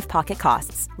manage out-of-pocket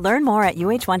costs. Learn more at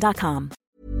uh1.com.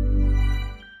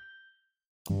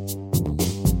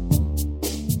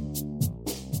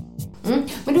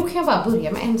 Men då kan jag bara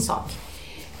börja med en sak.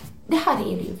 Det här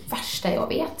är det värsta jag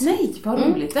vet. Nej, vad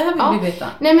roligt. Det här vill vi veta.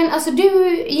 Nej, men alltså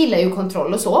du gillar ju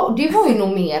kontroll och så. Och du har ju nog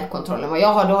mer kontroll än vad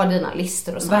jag har. Du har dina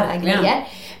listor och sådana grejer.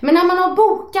 Men när man har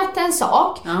bokat en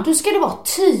sak, då ska det vara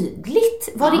tydligt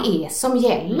vad det är som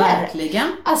gäller. Verkligen.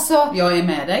 Alltså, jag är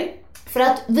med dig. För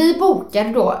att vi bokade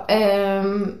då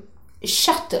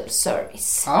shuttle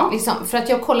service. Liksom, för att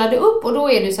jag kollade upp och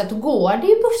då är det så att då går det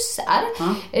ju bussar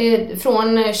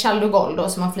från Charles de Gaulle då,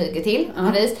 som man flyger till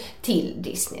Paris till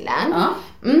Disneyland.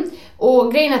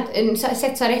 Och grejen att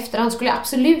sett så här efterhand skulle jag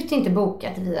absolut inte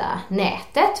bokat via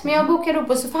nätet, men jag bokade upp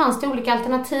och så fanns det olika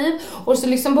alternativ och så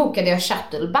liksom bokade jag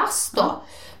shuttlebus då.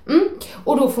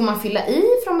 Och då får man fylla i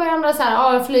från början så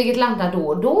här, flyget landar då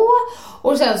och då,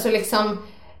 och sen så liksom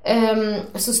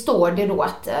så står det då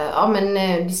att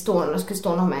det skulle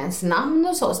stå någon med ens namn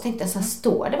och så tänkte jag så här,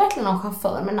 står det verkligen någon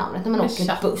chaufför med namnet när man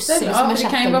åker buss? Liksom, det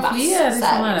kan ju vara fler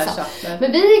sådana liksom.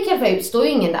 Men vi gick i alla fall ut, står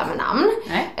ju ingen där med namn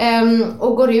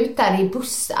och går ut där i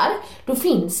bussar. Då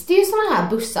finns det ju sådana här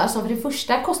bussar som för det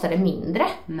första kostade mindre.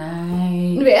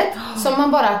 Nej. Du vet, som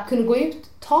man bara kunde gå ut,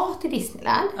 ta till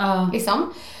Disneyland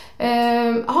liksom.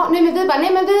 Men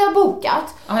vi har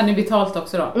bokat. Har ni betalt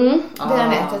också då? Via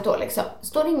nätet då liksom.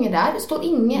 Står ingen där, det står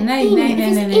ingen, nej,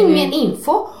 ingen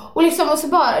info. Och liksom, och så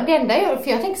bara, det enda jag,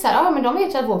 för jag tänker så här, men de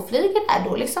vet ju att vår flyg är där,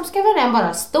 då liksom ska väl den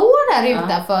bara stå där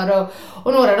utanför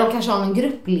och några, de kanske har någon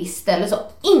grupplista eller så.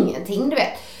 Ingenting, du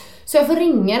vet. Så jag får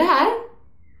ringa det här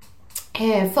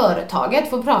företaget,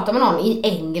 får prata med någon i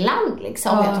England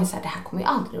liksom. Jag tänkte så här, det här kommer ju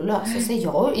aldrig att lösa sig.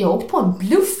 Jag åkte på en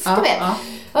bluff, du vet.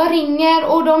 Jag ringer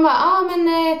och de bara,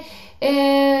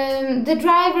 the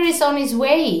driver is on his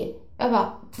way. Jag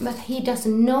bara, but he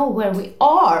doesn't know where we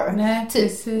are. Nej,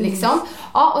 typ, liksom.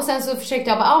 Ja, och sen så försökte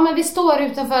jag bara, men vi står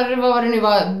utanför, vad var det nu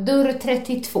var, dörr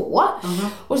 32.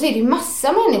 Och så är det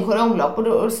massa människor i omlopp och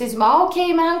då säger man,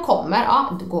 okej, men han kommer.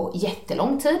 Ja, det går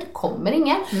jättelång tid, kommer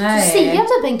ingen. Nej. Så ser jag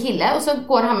typ en kille och så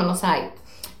går han med någon så här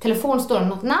telefon, står det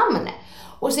något namn.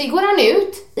 Och så går han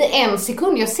ut i 1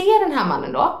 sekund. Jag ser den här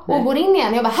mannen då och går in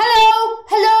igen. Jag bara,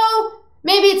 hello,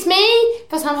 maybe it's me.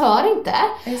 Fast han hör inte.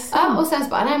 Och sen så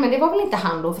bara, nej men det var väl inte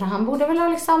han då, för han borde väl ha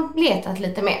liksom letat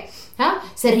lite mer.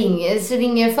 Så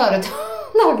ringer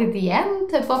företaget igen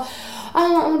typ,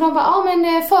 och de bara,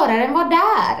 men föraren var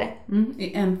där.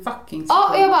 I en fucking sekund. Ja,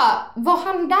 och jag bara, var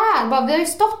han där? Vi har ju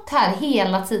stått här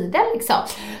hela tiden liksom.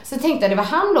 Så tänkte jag, det var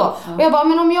han då. Och jag bara,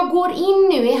 men om jag går in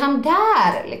nu, är han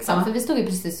där liksom? För vi stod ju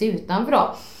precis utanför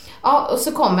då. Ja, och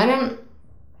så kommer en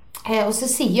och så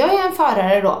ser jag ju en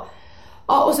förare då.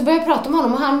 Ja, och så började jag prata med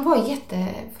honom och han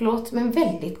var men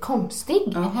väldigt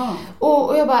konstig.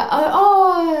 Och jag bara,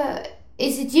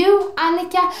 is it you,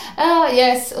 Annika?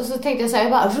 Yes. Och så tänkte jag så här,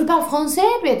 jag bara, je parle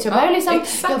français, vet jag.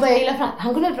 Jag började gilla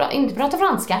han kunde inte prata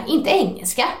franska, inte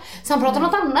engelska. Så han pratade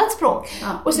något annat språk.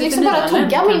 Och så liksom bara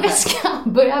tog jag min väska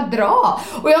och började dra.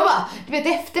 Och jag bara, du vet,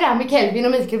 efter det här med Kelvin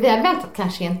och Mikael, vi hade väntat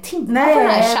kanske en timme på den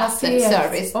här shuttle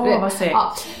service. Vad säger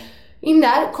in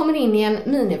där, kommer in i en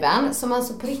minivan som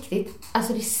alltså på riktigt,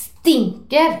 alltså det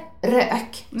stinker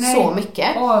rök så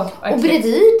mycket. Och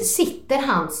bredvid sitter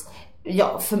hans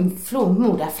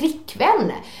förmodar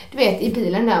flickvän, du vet, i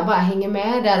bilen där, bara hänger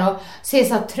med där och ser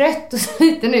så trött och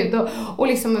sliten ut och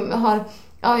liksom har,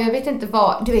 jag vet inte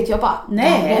vad, du vet, jag bara,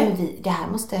 det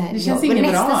här måste, det känns inget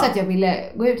bra. Nästan så att jag ville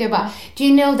gå ut, jag bara, do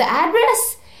you know the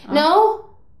address? No?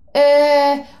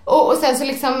 Och sen så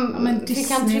liksom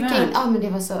fick han trycka in, men det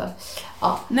var så,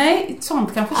 nej,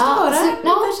 sånt kan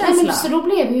förstöra så då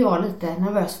blev jag lite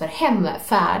nervös för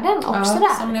hemfärden också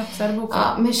där. Som ni också hade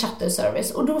bokat. Med shuttle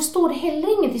service. Och då står det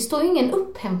heller inget, det står ju ingen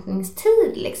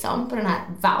upphämtningstid liksom på den här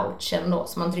vouchern då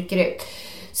som man trycker ut.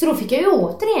 Så då fick jag ju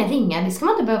återigen ringa, det ska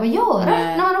man inte behöva göra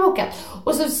när man har bokat.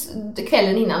 Och så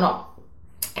kvällen innan då,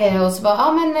 och så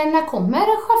bara, men när kommer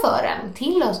chauffören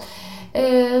till oss?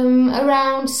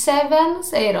 Around 7,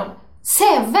 säger de.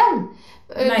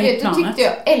 7? Då tyckte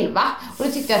jag 11. Och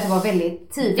då tyckte jag att det var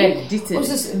väldigt tidigt. Och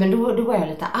så, men då var jag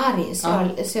lite arg.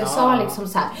 Så jag sa liksom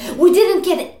så här: we didn't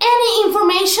get any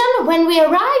information when we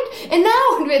arrived. And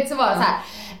now, du vet, så var det så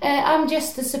här: I'm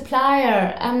just a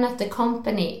supplier, I'm not the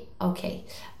company. Okej.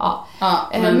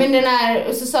 Men den här,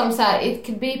 och så sa de så här: it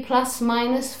could be plus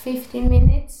minus 15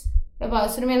 minutes. Jag bara,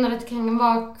 så du menar att det kan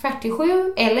vara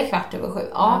 6:45 eller 7:15?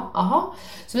 Ja.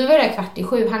 Så vi var där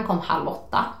 7:15, han kom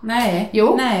 7:30. Nej.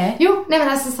 Jo, nej men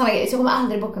alltså såna grejer, så jag kommer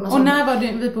aldrig boka någon. Och när var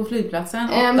vi på flygplatsen?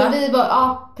 8? Men vi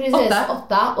var, precis,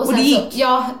 8. Och sen det gick?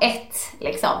 så, 1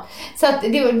 liksom. Så att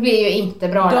det blev ju inte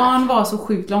bra. Dagen var så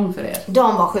sjukt lång för er.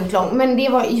 Dagen var sjukt lång, men det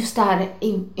var just det här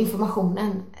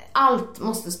informationen. Allt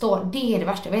måste stå, det är det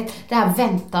värsta jag vet. Det här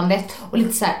väntandet och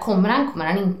lite så här, kommer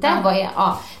han inte?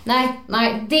 Nej,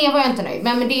 det var jag inte nöjd.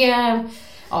 Men det,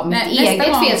 mitt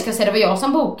eget fel ska jag säga, det var jag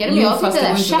som bokade. Men jag tyckte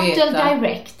det shuttle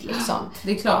direct liksom.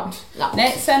 Det är klart.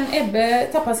 Nej, sen Ebbe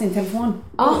tappade sin telefon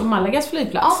på Malagas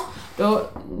flygplats. Då,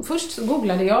 först så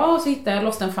googlade jag och så hittade jag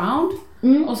Lost and Found.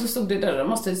 Och så stod det där, jag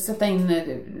måste sätta in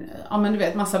men du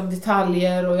vet, massa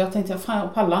detaljer. Och jag tänkte, fan,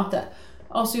 jag pallar inte.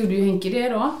 Och så gjorde ju Henke det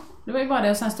då. Det var ju bara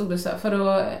det, och sen stod det så här,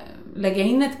 för att lägga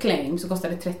in ett claim så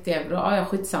kostade det 30 euro. Ja,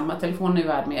 skitsamma, telefonen är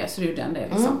värd mer, så gjorde den det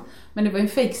liksom. Men det var ju en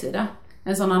fake-sida.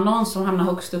 En sån annons som hamnar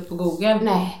högst upp på Google.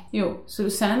 Nej. Jo, så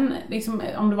sen, liksom,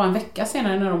 om det var en vecka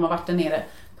senare när de har varit där nere,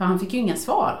 för han fick ju inga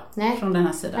svar från den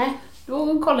här sidan. Nej.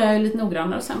 Då kollade jag ju lite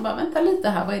noggrannare och sen bara, vänta lite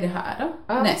här, vad är det här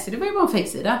då? Nej, så det var ju bara en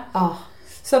fake-sida.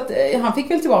 Så att han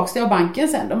fick väl tillbaka det av banken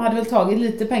sen. De hade väl tagit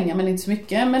lite pengar men inte så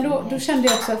mycket. Men då kände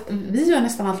jag också att vi gör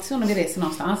nästan alltid så när vi reser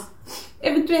någonstans.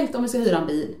 Eventuellt om vi ska hyra en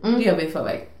bil. Det gör vi i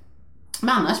förväg.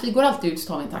 Men annars, vi går alltid ut och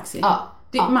tar en taxi.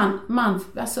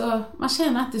 Man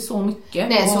tjänar inte så mycket.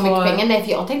 Nej, så mycket pengar. Nej,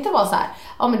 för jag tänkte vara så här: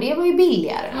 men det var ju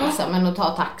billigare liksom, än att ta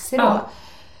taxi då.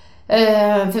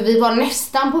 För vi var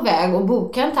nästan på väg att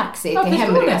boka en taxi till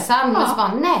hemresan. Men så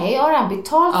bara, nej, jag har redan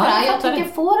betalt för det här. Jag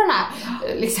tänker få den här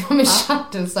liksom,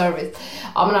 shuttle service.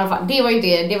 Men i alla fall, det var ju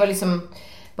det var liksom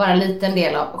bara en liten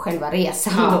del av själva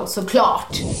resan då,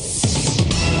 såklart.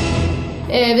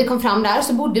 Vi kom fram där,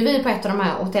 så bodde vi på ett av de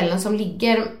här hotellen som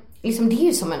ligger liksom, det är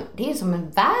ju som en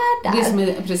värld där. Det är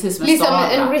som precis som en liksom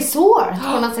stad, en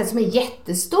resort på något sätt som är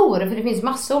jättestor, för det finns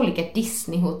massa olika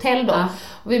Disney-hotell då.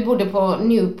 Och vi bodde på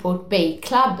Newport Bay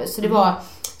Club, så det var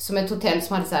som ett hotell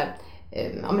som hade så här,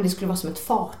 ja men det skulle vara som ett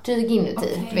fartyg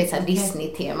inuti. Du vet så här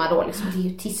Disney-tema då liksom. Det är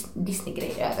ju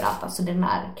Disney-grejer överallt. Alltså den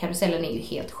här karusellen är ju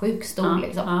helt sjukt stor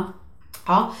liksom.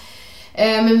 Ja.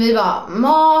 Men vi var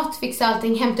mat, fixade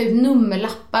allting, hämtade ut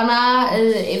nummerlapparna.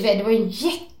 Det var en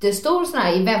jättestor sån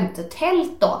här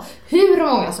eventtält då. Hur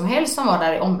många som helst som var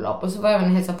där i omlopp. Och så var jag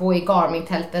även hälsa på i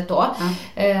Garmin-tältet då.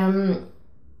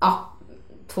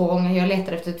 2 gånger. Jag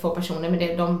letade efter 2 personer,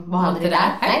 men de var aldrig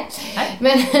där. Nej.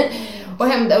 Men,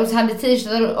 och så hade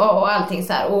t-shirtar och allting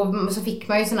så här. Och så fick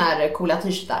man ju såna här coola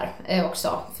t-shirtar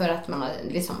också. För att man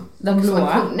liksom... De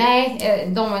blåa? Nej,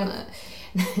 de var...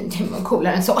 Det var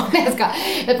coolare än så.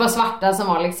 Ett par svarta som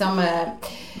var liksom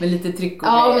med lite tryck och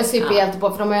ja, med superhjälte på,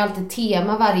 för de har ju alltid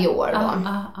tema varje år då.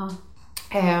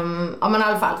 Ja men i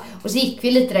alla fall. Och så gick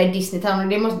vi lite där i Disney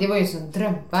Town, och det var ju så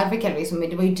drömmar för Kelvin, liksom,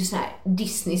 det var ju sån här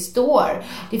Disney Store.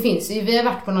 Det finns ju, vi har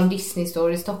varit på någon Disney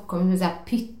Store i Stockholm som är så här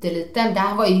pytteliten. Det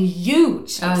här var ju huge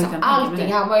liksom.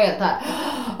 Allting han var helt där.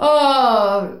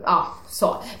 Ja,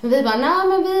 så. Men vi bara, nej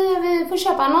men vi får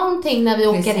köpa någonting när vi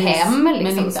åker hem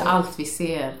liksom. Men inte allt vi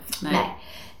ser. Nej.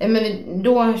 Men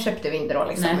då köpte vi inte då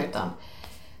liksom, utan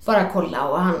bara kolla,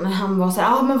 och han var så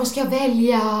här, men vad ska jag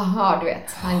välja? Ja, du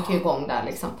vet, han gick ju igång där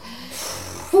liksom.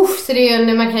 Så det är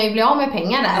ju, man kan ju bli av med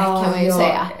pengar där, kan man ju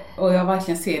säga. Och jag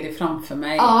verkligen ser det framför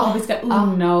mig. Vi ska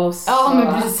unna oss. Ja,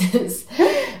 men precis.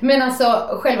 Men alltså,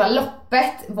 själva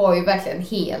loppet var ju verkligen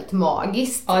helt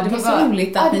magiskt. Ja, det var så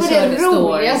roligt att ni körde stories. Det var det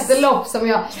roligaste lopp som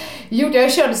jag gjort.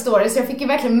 Jag körde stories, så jag fick ju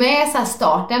verkligen med så här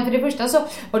starten. För det första så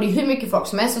var det hur mycket folk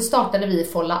som är, så startade vi i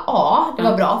Folla A. Det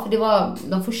var bra, för det var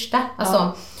de första.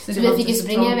 Alltså, så vi fick ju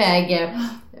springa iväg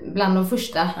bland de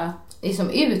första liksom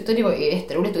ut, och det var ju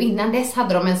jätteroligt. Och innan dess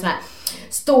hade de en sån här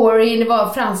story, det var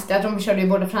franska, de körde ju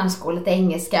både franska och lite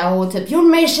engelska, och typ your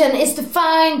mission is to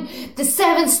find the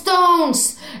 7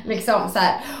 stones liksom så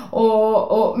här.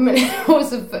 Och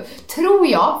så tror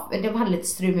jag, de hade lite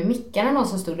strul med mickarna, någon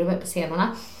som stod där på scenerna.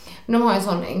 De har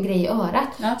en grej i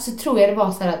örat. Så tror jag det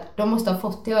var så här att de måste ha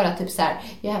fått i örat typ så här,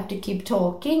 you have to keep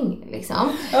talking liksom.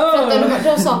 För att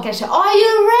de sa kanske, are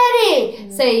you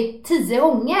ready? Säg 10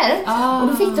 gånger. Och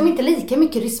då fick de inte lika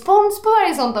mycket respons på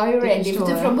varje sånt, are you ready? För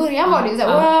typ från början var det så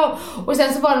här, wow. Och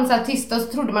sen så var de så här tysta, och så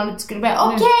trodde man att det skulle börja,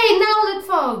 okay, now let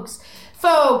folks,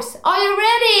 are you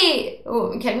ready?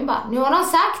 Och Kelvin bara, nu har de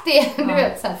sagt det. Du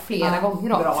vet, så här flera gånger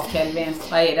då. Bra Kelvin,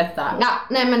 vad är detta? Ja,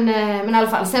 nej men i alla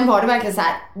fall, sen var det verkligen så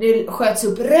här, det sköts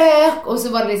upp rök, och så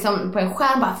var det liksom på en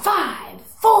skärm bara 5,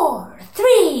 4, 3,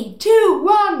 2,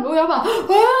 1, och jag bara,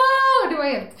 det var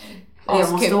helt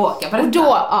jag måste åka på detta. Och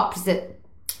då, precis.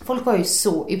 Folk var ju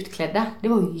så utklädda. Det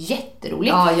var ju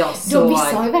jätteroligt.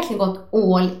 Vissa har ju verkligen gått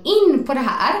all in på det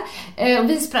här.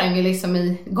 Vi sprang ju liksom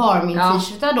i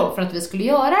Garmin-t-shirtar då för att vi skulle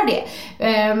göra det.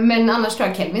 Men annars tror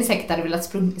jag Kelvin säkert hade velat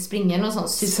springa någon sån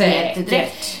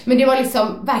superhjältedräkt. Men det var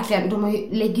liksom verkligen, de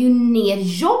lägger ju ner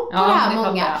jobb på det här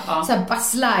många. Så här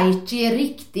Buzz Lightyear,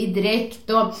 riktig dräkt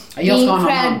och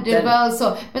Incredible.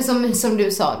 Så, men som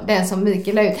du sa, den som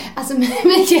Mikael la ut. Alltså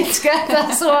Mikael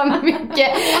skrattade så mycket.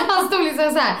 Han stod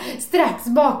liksom så här strax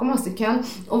bakom oss i kön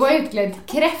och var utklädd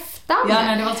till kräftan. Ja,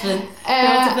 nej, det var så fint.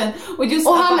 Och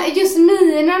just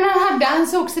minerna hade, han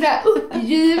såg så där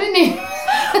uppgiven ut.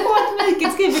 Och att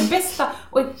Mikael skrev det bästa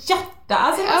och ett hjärta.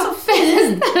 Alltså det var så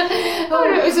fint.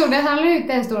 Och så han la ut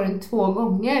den storyn 2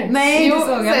 gånger. Nej, det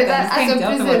såg jag inte. Alltså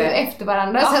precis efter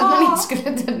varandra. Så att man inte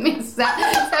skulle missa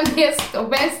bäst och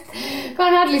bäst. För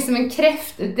han hade liksom en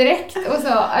kräftdräkt och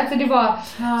så. Alltså det var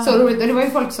så roligt. Och det var ju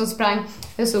folk som sprang.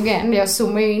 Jag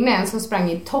zoomade ju in en som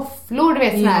sprang i tofflor. Du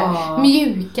vet såna här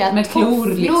mjuka med tofflor.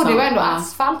 Liksom. Det var ändå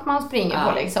asfalt man springer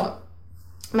på liksom.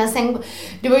 Men sen,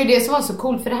 det var ju det som var så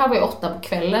coolt, för det här var ju 8 på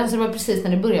kvällen, så det var precis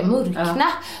när det började mörkna.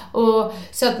 Och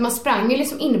så att man sprang ju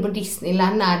liksom inne på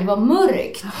Disneyland när det var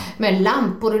mörkt med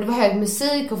lampor, och det var hög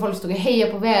musik och folk stod och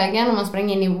hejade på vägen, och man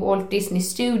sprang in i Walt Disney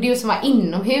Studio som var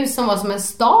inomhus, som var som en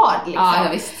stad liksom. Ja,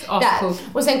 visst.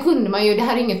 Och sen kunde man ju, det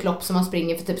här är inget lopp som man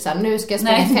springer för typ så här, nu ska jag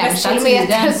springa 5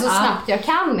 kilometer så snabbt jag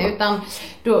kan, utan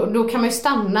då kan man ju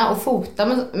stanna och fota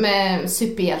med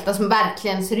superhjältar som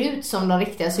verkligen ser ut som de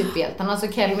riktiga superhjältarna. Så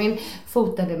Kelvin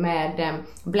fotade med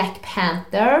Black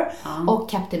Panther och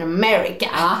Captain America.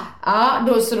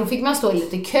 Så då fick man stå i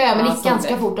lite kö, men det gick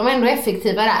ganska fort. De var ändå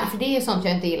effektiva där, för det är sånt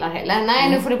jag inte gillar heller. Nej,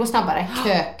 nu får det gå snabbare.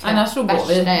 Kö. Annars så går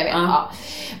vi. Jag vet.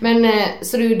 Men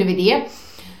så då gjorde vi det.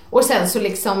 Och sen så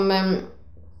liksom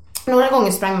Några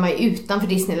gånger sprang man ju utanför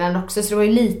Disneyland också, så det var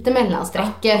ju lite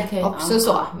mellansträckor också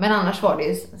så. Men annars var det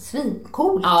ju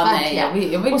svincoolt verkligen. Nej,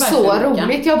 jag vill och så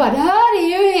roligt. Jag bara, det här är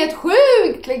ju helt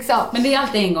sjukt liksom. Men det är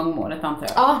alltid en gång om året antar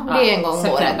jag. Ja, det är en gång om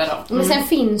året. Men sen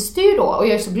finns det ju då, och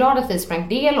jag är så glad att vi sprang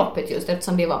det loppet just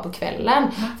eftersom det var på kvällen.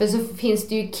 För så finns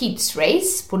det ju Kids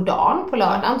Race på dagen, på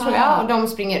lördagen tror jag. Och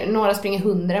några springer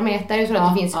 100 meter, jag tror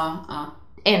att det finns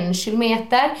 1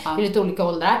 kilometer i lite olika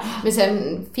åldrar. Men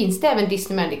sen finns det även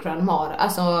Disney Magic Run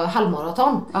alltså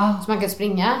halvmaraton. Så man kan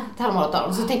springa ett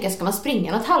halvmaraton. Så tänker jag, ska man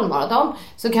springa något halvmaraton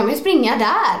så kan man ju springa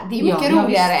där. Det är mycket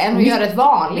roligare än att göra ett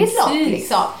vanligt lopp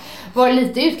liksom. Var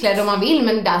lite utklädd om man vill,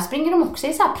 men där springer de också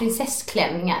i så här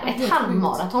prinsessklänningar. Ett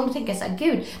halvmaraton, då tänker jag så här,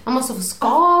 gud, man måste få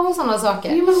skav och sådana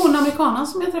saker. Jo, men hon amerikanen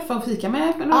som jag träffade och fika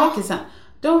med för några veckor sedan.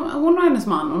 Hon och hennes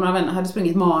man och några vänner hade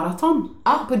sprungit maraton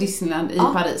på Disneyland i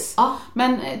Paris.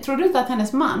 Men tror du inte att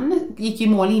hennes man gick i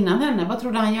mål innan henne? Vad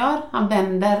tror du han gör? Han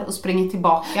vänder och springer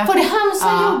tillbaka. För det han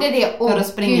som gjorde det för att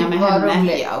springa med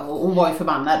henne. Hon var ju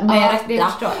förbannad. Med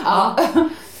rätta.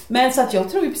 Men så att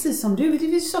jag tror ju precis som du, det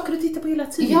finns saker att titta på hela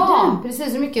tiden. Ja,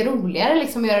 precis, så mycket roligare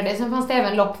liksom att göra det. Sen fanns det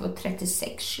även lopp på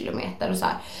 36 kilometer och så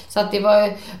här. Så att det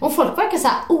var, och folk verkar så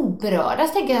här oberörda.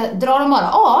 Så tänker jag, drar de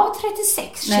bara av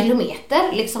 36 kilometer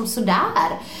liksom sådär?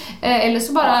 Eller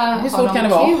så bara hur svårt kan det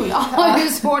vara? Hur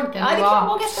svårt kan det vara? Det kan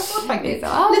vara ganska svårt faktiskt.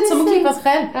 Lite som att klippa sig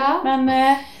själv.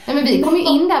 Men vi kom ju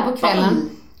in där på kvällen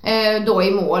då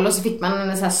i mål, och så fick man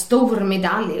en så här stor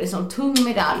medalj, liksom tung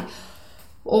medalj.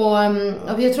 Och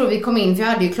jag tror vi kom in, för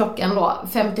jag hade ju klockan då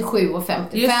 57 och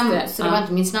 55, så det var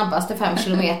inte min snabbaste 5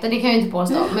 kilometer, det kan jag inte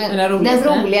påstå, men den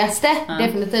roligaste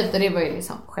definitivt, och det var ju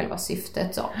liksom själva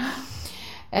syftet så.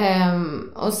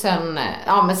 Och sen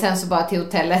men sen så bara till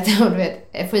hotellet och du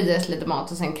vet, få i oss lite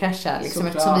mat och sen krascha liksom,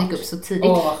 eftersom vi gick upp så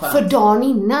tidigt. För dagen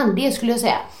innan, det skulle jag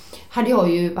säga, hade jag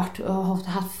ju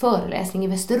haft föreläsning i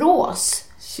Västerås.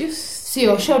 Just. Så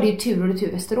jag körde ju tur och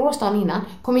retur Västerås dagen innan.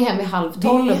 Kom ju hem vid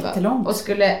 11:30 och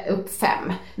skulle upp 5.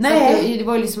 Nej. Så det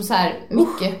var ju liksom så här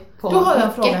mycket på. Då har jag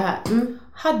en fråga här.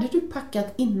 Hade du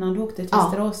packat innan du åkte till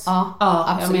Västerås? Ja,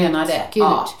 absolut. Jag menar det. Gud.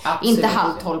 Inte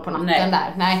 11:30 på natten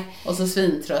där. Nej. Och så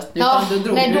svintröst. Du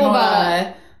drog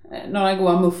några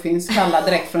goda muffins kalla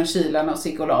direkt från kylen och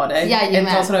cikolade. Ett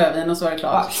glas rödvin och så var det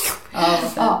klart.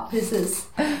 Ja, precis.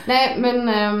 Nej, men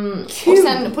och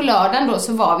sen på lördagen då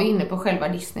så var vi inne på själva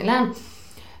Disneyland.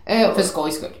 För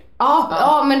skojs skull.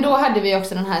 Ja, men då hade vi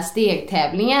också den här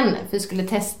stegtävlingen. Vi skulle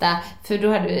testa, för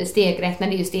då hade vi stegräknare,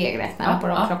 det är ju stegräknarna på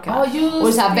de klockorna.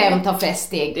 Och så här, vem tar flest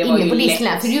steg inne på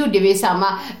Disneyland, för det gjorde vi samma.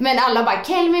 Men alla bara,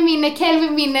 Kelvin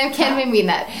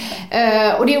vinner.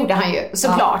 Och det gjorde han ju,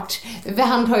 såklart. För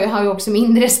han har ju också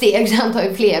mindre steg, så han tar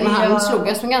ju fler. Men han slog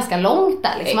oss med ganska långt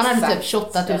där liksom. Han hade typ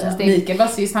 28 000 steg. Mikael var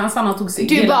sist, han tog sig.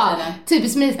 Du bara,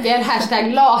 typiskt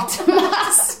Mikael,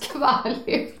 #latmask.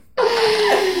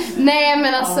 Nej,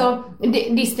 men alltså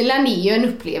Disneyland är ju en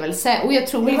upplevelse, och jag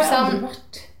tror liksom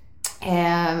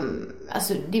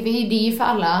alltså det är ju för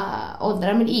alla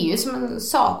åldrar, men det är ju som en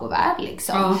sagovärld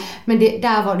liksom. Men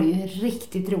där var det ju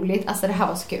riktigt roligt. Alltså det här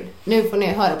var så kul. Nu får ni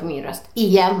höra på min röst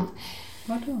igen.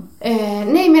 Vadå?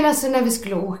 Nej, men alltså när vi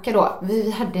skulle åka då,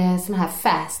 vi hade sån här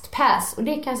fast pass, och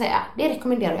det kan jag säga, det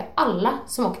rekommenderar jag alla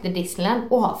som åker till Disneyland att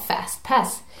ha fast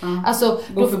pass. Alltså,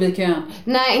 gå förbi kön.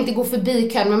 Nej, inte gå förbi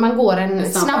kön, men man går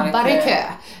en snabbare kö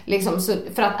liksom, så,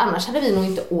 för att annars hade vi nog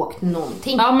inte åkt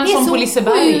någonting. Ja, men det som är på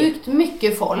Liseberg. Så sjukt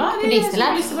mycket folk på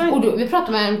Disneyland. Och då, vi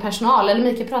pratade med en personal, eller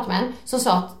Mikael pratade med en som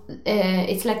sa att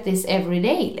it's like this every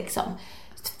day liksom.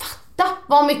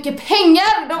 Vad mycket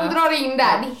pengar de drar in där.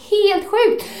 Det är helt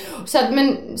sjukt.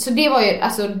 Så det var ju,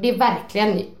 alltså det är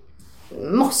verkligen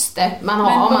måste man ha.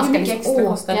 Men om man ska liksom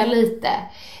åka lite.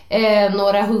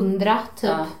 Några 100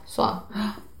 typ. Så.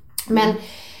 Men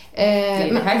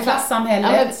det här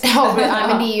klassamhället.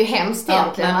 Men det är ju hemskt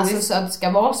egentligen, alltså, så att det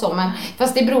ska vara så. Men,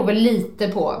 fast det beror väl lite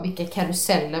på vilka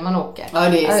karuseller man åker. Ja,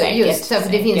 det är säkert. Just så, för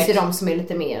det finns ju de som är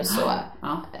lite mer så.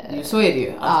 Så är det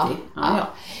ju alltid.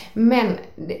 Men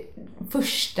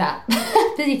första,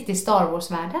 vi gick till Star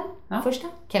Wars-världen. Första,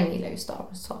 Ken gillar ju Star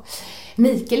Wars. Så.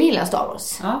 Mikael gillar Star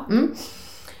Wars.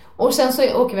 Och sen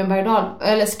så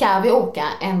åker vi ska vi åka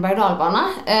en berg- och dalbana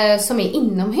som är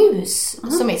inomhus,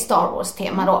 som är Star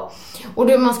Wars-tema då. Och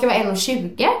då man ska vara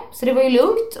 1,20, så det var ju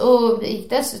lugnt, och vi gick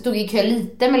där, så stod i kö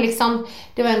lite, men liksom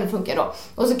det var ändå funkar då.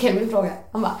 Och så kan vi fråga,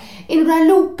 han bara, är det några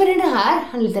looper i det här?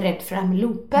 Han är lite rädd för det här med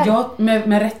looper. Ja,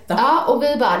 med rätta. Ja, och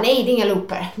vi bara, nej, det är inga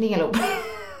looper.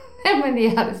 Men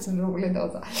det hade så roligt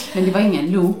också. Men det var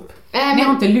ingen loop. Ni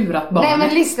har inte lurat barnen. Nej,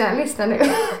 men lyssna nu.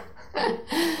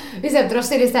 Vi sätter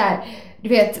oss, är det så här, du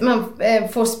vet, man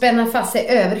får spänna fast sig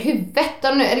över huvudet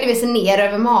eller vill ner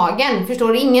över magen.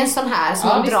 Förstår du? Ingen sån här som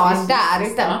man drar där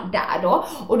utan där då.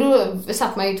 Och då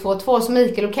satt man ju 2-2, så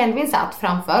Mikael och Kelvin satt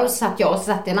framför, och så satt jag och så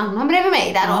satt en annan bredvid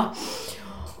mig där då.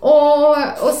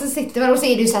 Och så sitter man och så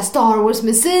är det ju så här Star Wars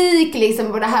musik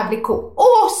liksom, och det här blir cool.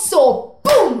 Och så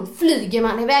boom, flyger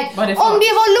man iväg. Om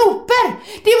det var looper,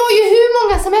 det var ju hur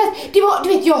många som helst. Det var, du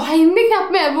vet, jag hängde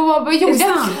knappt med vad jag gjorde.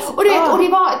 Och du vet, och det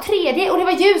var 3D, och det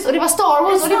var ljus, och det var Star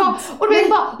Wars, och det var, och du vet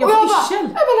bara, och jag bara,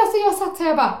 alltså jag satt här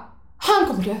och bara, han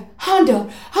kommer dö, han dör.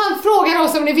 Han frågar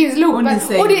oss om det finns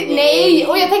looper. Och det, nej,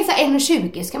 och jag tänkte så här,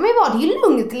 1,20 ska man ju vara, det är ju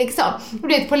lugnt liksom. Och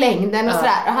det är på längden och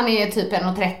sådär, och han är typ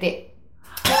 1,30.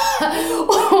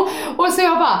 och så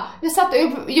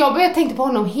jag började tänka på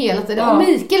honom hela tiden. Och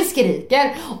Mikael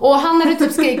skriker, och han hade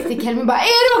typ skrikit till Kelvin bara, är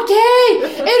det okej?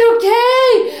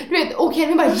 Du vet, och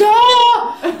Kelvin bara, ja!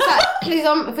 Så här,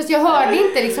 liksom, fast jag hörde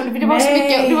inte liksom, det var så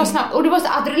mycket, och det var snabbt, och det var så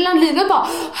adrenalinet bara,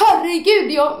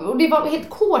 herregud, och det var helt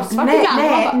kolsvart ibland.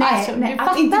 Nej,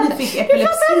 att inte vi fick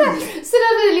epilepsi. Så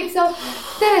när vi liksom,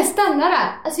 när jag stannar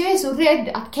där, alltså jag är så rädd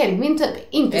att Kelvin typ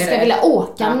inte ska vilja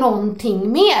åka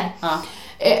någonting mer.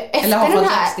 Efter eller har den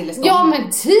här, ja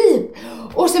men typ.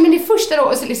 Och så men det första då,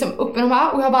 och så liksom upp med de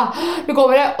här, och jag bara, nu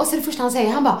kommer det. Och så det första han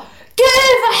säger, han bara,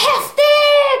 gud vad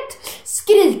häftigt!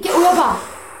 Skriker, och jag bara,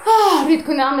 du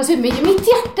kunde andas ut, men mitt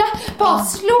hjärta bara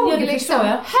slog liksom.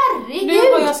 Herregud. Nu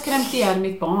har jag skrämt ihjäl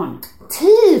mitt barn.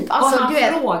 Typ, alltså, och han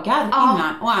frågar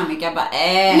innan, och Annika bara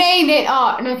Nej,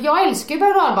 jag älskar ju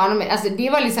berg-och-dalbana, alltså det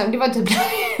var typ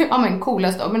ja men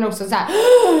coolast då, men också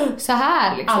så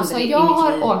här liksom. Aldrig, så jag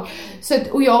har åkt, så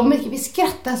och jag och Mikael, vi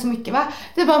skrattar så mycket va.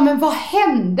 Det bara, men vad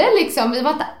hände liksom? Vi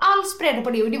var inte alls beredda på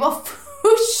det, och det var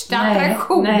första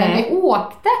attraktionen vi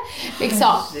åkte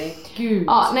liksom. Gud.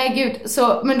 Ja, nej gud.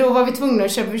 Så, men då var vi tvungna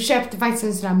att köpa, vi köpte faktiskt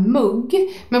en sån här mugg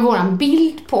med våran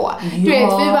bild på. Du vet,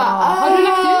 vi bara, har du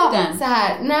lagt ut den? Så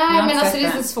här, nej men alltså det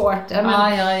är så svårt.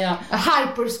 Men, ja.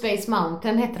 Hyperspace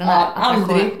Mountain heter den här.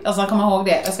 Aldrig, alltså jag kommer ihåg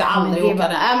det. Jag ska aldrig åka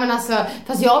den. Nej men alltså,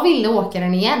 fast jag ville åka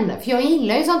den igen, för jag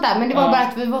gillar ju sånt där, men det var bara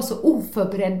att vi var så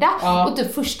oförberedda. Och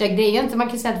typ första grejen, så man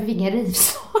kan säga att vi fick en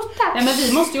rivstart där. Nej men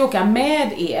vi måste ju åka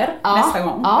med er nästa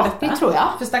gång. Ja, det tror jag.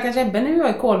 För stackars Ebbe, nu är jag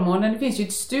i Kolmården, det finns ju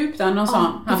ett stup där någon sån.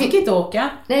 Han fick inte åka.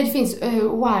 Nej, det finns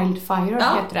Wildfire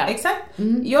heter det. Exakt.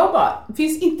 Jag bara, det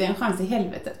finns inte en chans i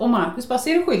helvete. Och Marcus bara,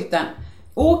 ser du skylten?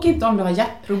 Åk inte om du har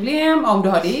hjärtproblem, om du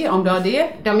har det.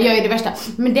 De gör ju det värsta.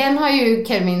 Men den har ju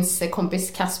Kelvins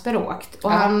kompis Kasper åkt.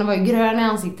 Och han var ju grön i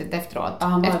ansiktet efteråt.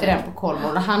 Efter den på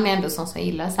Kolmården. Och han är ändå sån som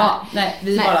gillar så här. Nej,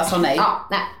 vi bara sa nej.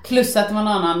 Plus att det var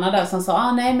någon annan där som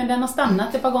sa, nej men den har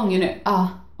stannat ett par gånger nu.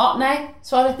 Nej,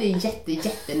 svaret är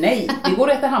jätte nej. Det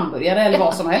går att äta hamburgare eller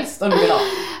vad som helst om du vill ha.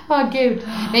 Gud.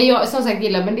 Nej, jag som sagt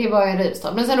gillar, men det var en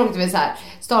rivstart. Men sen åkte vi så här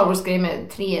Star Wars-grej med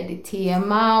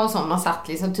 3D-tema och sånt. Man satt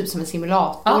liksom typ som en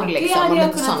simulator liksom. Det hade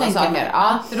jag kunnat tänka mig.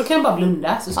 För då kan jag bara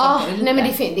blunda så skapar det lite. Nej men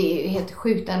det är ju helt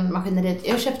sjukt den maskineriet.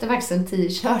 Jag köpte faktiskt en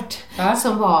t-shirt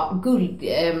som var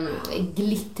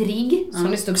guldglittrig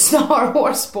som det stod Star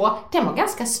Wars på. Den var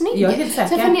ganska snygg. Jag är helt säker.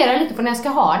 Så jag funderar lite på när jag ska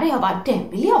ha det. Jag bara, den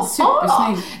vill jag ha.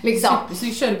 Supersnygg. Liksom.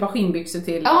 Supersnygg. Kör du på skinnbyxor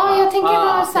till? Ja, jag tänker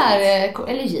några så här,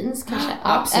 eller jeans kanske.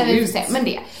 Absolut. Men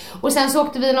det. Och sen så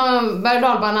åkte vi någon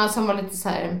berg-och-dalbana som var lite så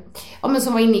här, men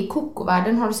som var inne i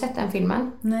Coco-världen. Har du sett den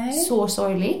filmen? Nej. Så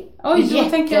sorglig.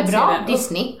 Jättebra.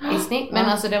 Disney. Men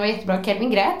alltså det var jättebra.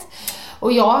 Kelvin grät.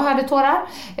 Och jag hade tårar.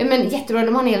 Men jättebra,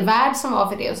 de har en hel värld som var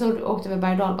för det. Och så åkte vi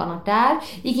berg-och-dalbana där.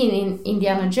 Gick in i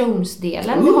Indiana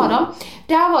Jones-delen. Vi har dem.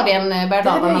 Där var det en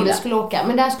berg-och-dalbana vi skulle åka.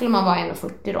 Men där skulle man vara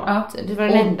 1,40 då. Det var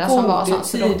den enda som var sån.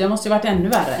 Så det måste ju varit ännu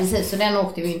värre. Precis, så den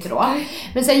åkte vi inte då.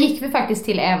 Men sen gick vi faktiskt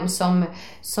till en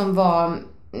som var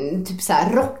typ så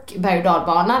här rock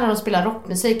berg-och-dalbana där de spelar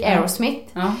rockmusik,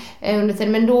 Aerosmith. Under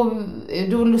tiden, men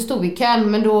då stod vi i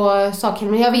kön, men då sa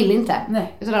Kelvin, jag vill inte.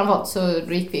 Så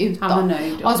då gick vi ut då. Han var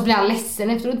nöjd då. Och så blev han ledsen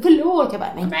efteråt, förlåt. Jag bara,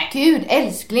 men gud,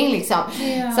 älskling liksom.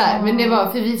 Så här, men det var,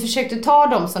 för vi försökte ta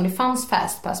dem som det fanns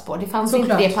fastpass på. Det fanns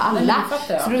inte det på alla.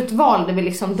 Så då valde vi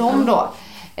liksom dem då.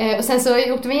 Och sen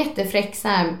så åkte vi en jättefräck så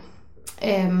här.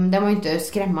 Den var ju inte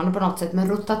skrämmande på något sätt, men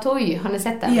Ratatouille, har ni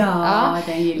sett den? Ja,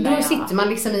 den gillar jag. Då sitter man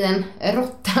liksom i en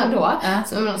råtta då,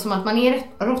 som att man är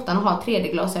råttan och har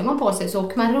 3D-glasögon på sig, så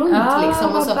åker man runt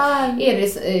liksom, och så är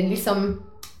det liksom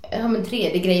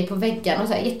 3D-grejer på väggen och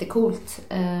så här, jättecoolt.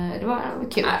 Det var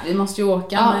kul. Vi måste ju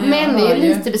åka. Men jag är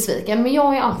lite besviken, men jag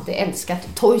har ju alltid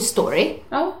älskat Toy Story.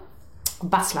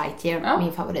 Buzz Lightyear,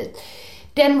 min favorit.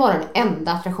 Den var den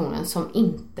enda attraktionen som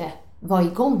inte var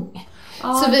igång.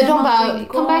 Så de bara,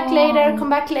 come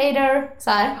back later, så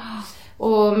här.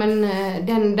 Men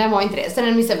den var inte det. Så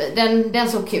den missade vi. Den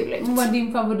såg kul ut. Vad var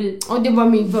din favorit? Och det var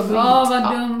min favorit. Ja,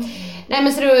 vad dumt. Nej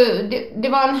men så det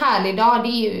var en härlig dag. Det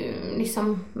är ju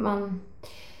liksom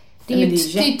det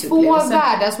är två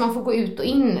världar som man får gå ut och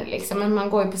in liksom. Men man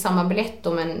går ju på samma biljett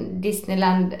då, men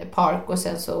Disneyland Park och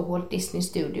sen så Walt Disney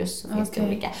Studios, så finns det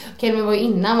olika. Okej, men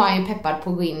innan var jag ju peppad på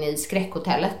att gå in i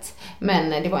skräckhotellet, men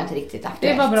det var inte riktigt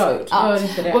aktuellt. Det var bra gjort. Ja.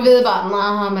 Inte det. Och vi bara,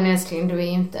 nej men älskling, du är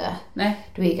inte. Nej.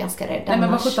 Du är ganska rädd. Nej,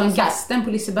 men vad 17 gasten på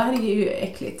Liseberg är ju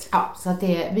äckligt. Ja, så att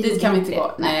dit kan vi inte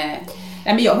gå. Nej,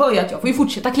 men jag hör ju att jag får ju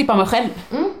fortsätta klippa mig själv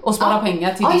och spara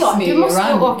pengar till Disney. Ja, du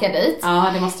måste åka dit. Ja,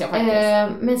 det måste jag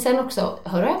faktiskt. Men sen också,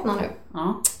 hör du öppna nu?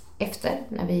 Ja. Efter,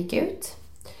 när vi gick ut,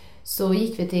 så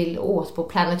gick vi till åt på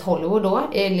Planet Hollywood då,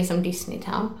 liksom Disney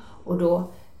Town. Och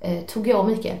då tog jag och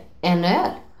Mikael en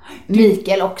öl.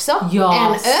 Mikael också. Ja,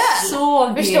 en öl.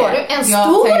 Så förstår du? En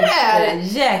stor öl.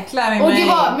 Jäklar i och mig.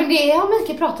 men det har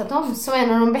Mikael pratat om som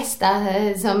en av de bästa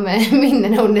som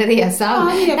minnen under resan.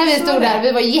 När vi stod där,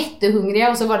 vi var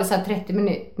jättehungriga och så var det så här 30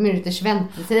 minuters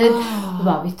väntetid.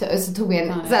 Och så tog vi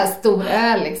en så här stor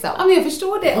öl liksom. Ja, men jag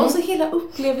förstår det. Och så hela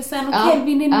upplevelsen och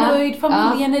Kelvin är nöjd,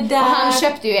 familjen är där. Och han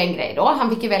köpte ju en grej då, han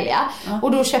fick ju välja.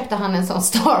 Och då köpte han en sån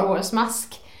Star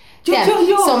Wars-mask.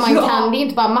 Som man kan, det är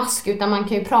inte bara mask utan man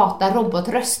kan ju prata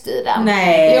robotröst i den.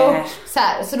 Nej. Jo,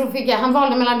 så då fick han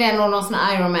valde mellan den och någon sån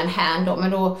Iron Man hand då,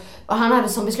 men då, och han hade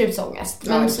som beslutsångest.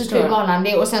 Men så valde han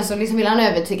det och sen så liksom ville han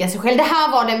övertyga sig själv. Det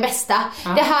här var den bästa.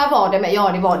 Det här var det,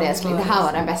 det var det älskling. Det här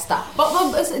var den bästa.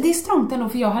 Det är strångt ändå,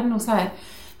 för jag hade nog så här.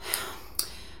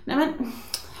 Nej men.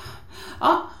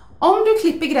 Ja. Om du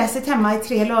klipper gräset hemma i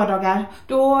 3 lördagar,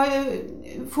 då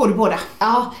får du båda.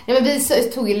 Ja, men vi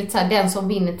tog ju lite så här, den som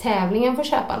vinner tävlingen får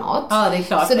köpa något. Ja, det är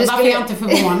klart. Så det varför är jag inte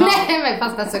förvånad? Nej, men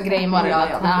fast alltså grejen var att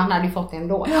han hade ju fått det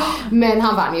ändå. Men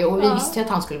han vann ju och vi visste ju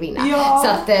att han skulle vinna. Så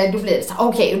att då blir det så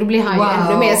okej, och då blir han ju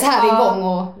ännu mer så här igång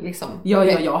och liksom. Ja,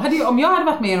 jag hade ju, om jag hade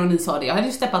varit med och ni sa det, jag hade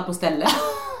ju steppat på stället.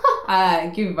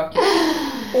 Gud vad kul.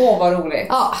 Vad roligt.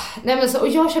 Ja, nej men så, och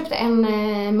jag köpte en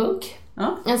mugg.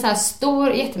 En så här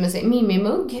stor, jättemysig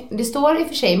Mimi-mugg. Det står i och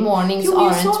för sig Mornings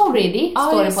Aren't Pretty,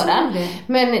 står det på den. Det.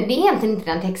 Men det är egentligen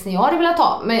inte den texten jag hade velat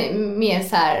ha. Mer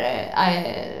så här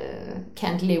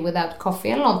Can't live without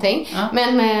coffee eller någonting.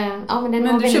 Men den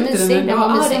var väldigt mysig. Den var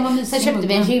mysig. Sen köpte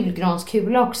vi en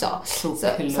julgranskula också.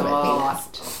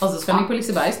 Såklart. Och så ska ni på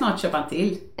Liseberg snart köpa en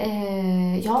till.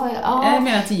 Jag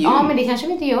menar till jul. Ja, men det kanske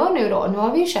vi inte gör nu då. Nu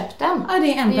har vi ju köpt den. Ja,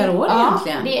 det är en per år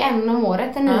egentligen. Det är en om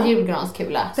året, en ny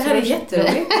julgranskula. Det här är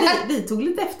jätteroligt. Vi tog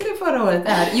lite efter det förra året.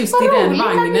 Just i den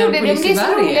vagnen på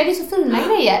Liseberg. Det är så fina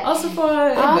grejer. Och så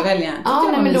får Ebbe välja.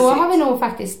 Men då har vi nog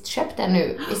faktiskt köpt den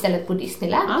nu istället på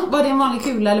Disneyland. Var det en vanlig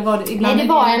kula eller var det ibland? Nej,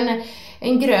 det var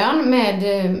en grön med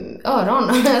öron.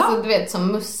 Alltså du vet,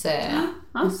 som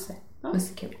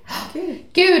mussekul.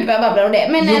 Gud vad jag babblar om det.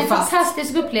 Men en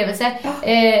fantastisk upplevelse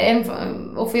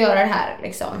att få göra det här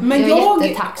liksom. Men jag är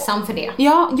jättetacksam för det.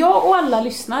 Ja, jag och alla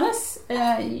lyssnares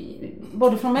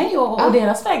både från mig och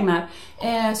deras vägnar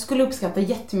skulle uppskatta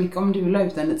jättemycket om du la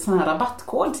ut en sån här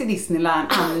rabattkod till Disneyland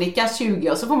Annika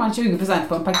 20 och så får man 20%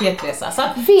 på en paketresa. Så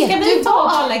ska vi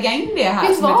ta och lägga in det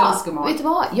här som ett önskemål? Vet du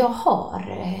vad? Jag har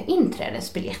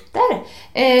inträdesbiljetter.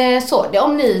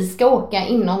 Om ni ska åka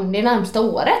inom det närmsta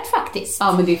året faktiskt.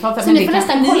 Ja, men det är fattat. Så ni får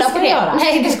nästan kolla på det. Göra.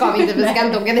 Nej, det ska vi inte. Vi ska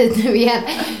inte åka dit nu igen.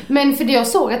 Men för det jag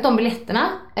såg att de biljetterna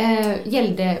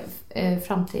gällde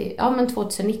fram till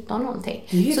 2019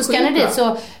 någonting. Så ska ni dit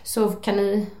så kan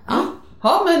ni...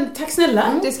 Ja, men tack snälla.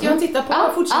 Det ska jag titta på.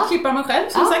 Fortsätt klippa mig själv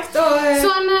som sagt. Så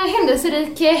en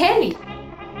händelserik helg.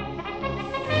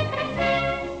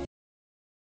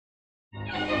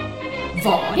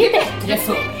 Var det bättre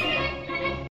förr?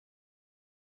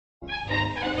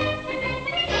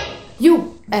 Jo,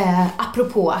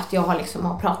 apropå att jag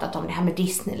har pratat om det här med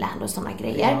Disneyland och sådana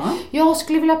grejer. Jag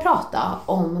skulle vilja prata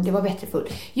om det var bättre förr.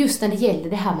 Just när det gäller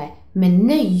det här med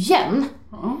nöjen.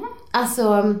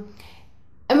 Alltså,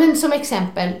 men som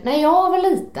exempel, när jag var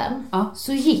liten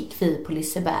så gick vi på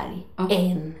Liseberg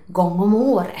en gång om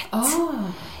året.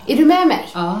 Är du med mig?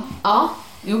 Ja.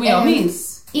 Jo, men jag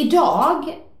minns.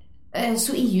 Idag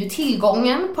så är ju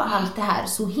tillgången på allt det här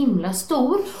så himla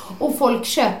stor och folk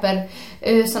köper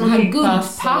såna här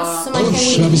guldpass som man kan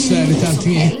ge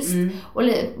som helst. Och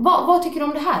vad tycker du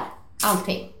om det här?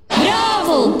 Allting.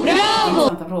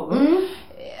 Bravo!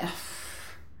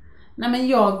 Nej, men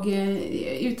jag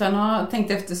utan att ha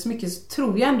tänkt efter så mycket så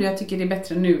tror jag ändå jag tycker det är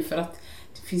bättre nu för att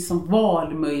det finns som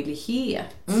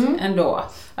valmöjlighet ändå.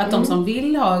 Att de som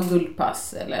vill ha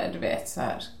guldpass eller du vet så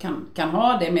här kan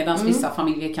ha det, medan vissa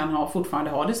familjer kan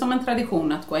fortfarande ha det som en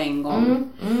tradition att gå en gång.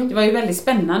 Det var ju väldigt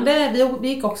spännande. Vi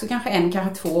gick också kanske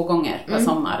 2 gånger per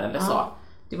sommar eller så.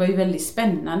 Det var ju väldigt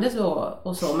spännande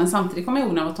så. Men samtidigt kommer jag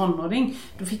ihåg när jag var tonåring,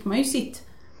 då fick man ju sitt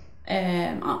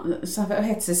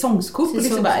säsongskort på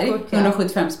Liseberg,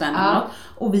 175 spänn.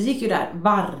 Och vi gick ju där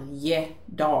varje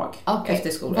dag efter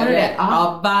skolan. Var det det?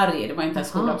 Varje. Det var inte en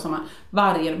skola på sommaren.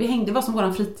 Varje. Vi hängde, det var som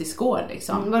våran fritidsgård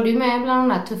liksom. Var du med bland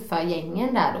de här tuffa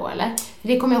gängen där då eller?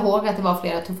 Det kommer jag ihåg att det var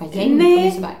flera tuffa gäng på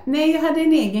Liseberg. Nej, jag hade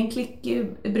en egen klick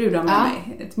brudar med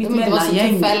mig. Ett mitt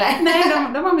mellangäng. Nej,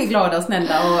 de var mer glada och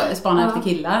snälla och spanade efter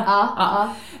killar.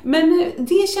 Men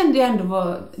det kände jag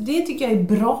ändå det tycker jag är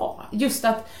bra. Just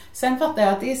att, sen fattar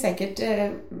jag att det är säkert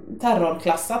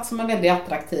terrorklassat som en väldigt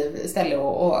attraktiv ställe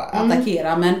att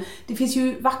attackera. Men det finns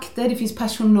ju vakter, det finns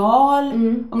personal,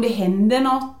 om det händer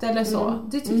något eller så.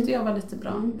 Det tyckte jag var lite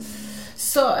bra.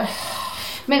 Så,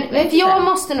 men jag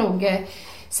måste nog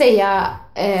säga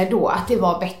då att det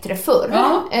var bättre förr.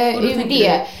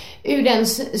 Ur den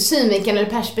synvinkeln eller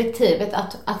perspektivet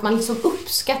att man liksom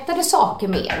uppskattade saker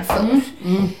mer förr.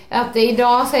 Att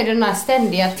idag så är det den här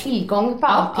ständiga tillgång på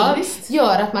allting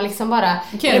gör att man liksom bara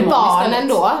barnen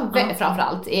då,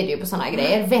 framförallt är det ju på såna här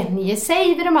grejer, vänjer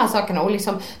sig vid de här sakerna och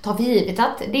liksom tar för givet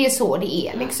att det är så det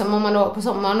är liksom. Om man då på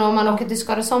sommaren, om man åker till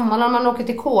Skara sommar, om man åker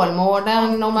till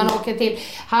Kolmården, om man åker till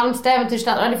Halmstad,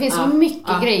 Äventyrsstad, det finns så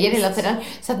mycket grejer hela tiden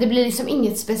så att det blir liksom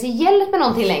inget speciellt med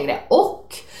någonting längre.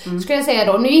 Och skulle jag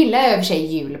säga då, nu gillar jag i och för sig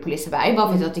jul på Liseberg bara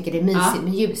för att jag tycker det är mysigt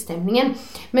med julstämningen.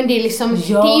 Men det är liksom,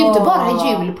 det är ju inte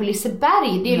bara jul på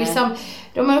Liseberg. Det är liksom,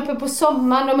 de är uppe på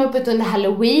sommaren, de är uppe under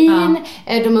Halloween,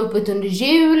 de är uppe under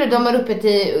jul, de är uppe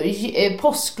till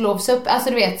påsklovs upp. Alltså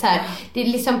du vet så här, det är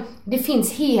liksom, det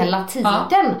finns hela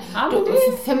tiden.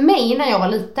 För mig när jag var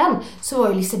liten så var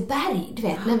ju Liseberg, du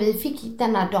vet, när vi fick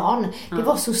den här dagen, det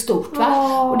var så stort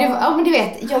va? Och det var, men du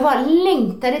vet, jag bara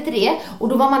längtade till det och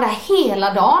då var man där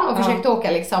hela dagen och försökte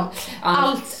åka liksom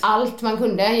allt man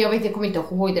kunde. Jag kommer inte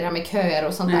ihåg det där med köer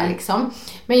och sånt där liksom.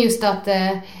 Men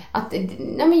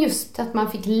just att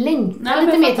man fick längta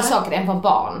lite mer till saker än vad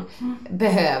barn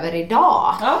behöver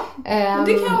idag.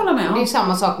 Det kan jag hålla med om. Det är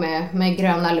samma sak med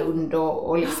Gröna Lund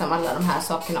och liksom alla de här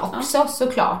sakerna också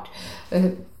såklart.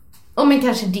 Men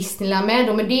kanske Disneyland med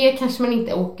dem, men det kanske man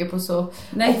inte åker på så.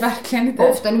 Nej, verkligen inte.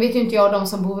 Ofta, nu vet ju inte jag de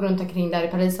som bor runt omkring där i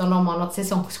Paris om de har något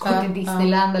säsongskort i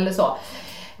Disneyland eller så.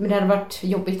 Men det hade varit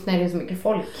jobbigt när det är så mycket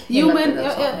folk. Jo, men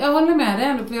jag håller med dig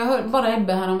ändå, för jag hörde bara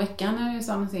Ebbe här om veckan när jag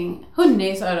sa någonting.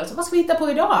 Hörrni, sa jag då, så vad ska vi hitta på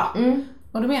idag?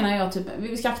 Och då menar jag typ,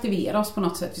 vi ska aktivera oss på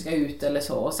något sätt, vi ska ut eller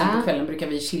så. Och sen på kvällen brukar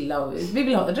vi chilla och vi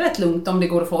vill ha det rätt lugnt om det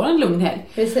går att få en lugn helg.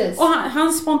 Precis. Och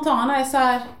hans spontana är så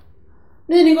här: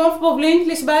 minigolf, bowling,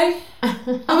 Liseberg.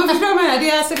 Men förstår mig, det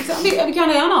är alltså liksom, vi kan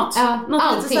göra något. Något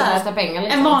allting kostar pengar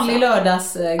liksom. En vanlig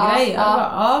lördagsgrej.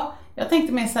 Jag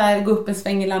tänkte mer så här, gå upp en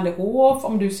sväng i Landehof,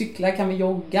 om du cyklar kan vi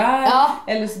jogga.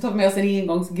 Eller så tar vi med oss en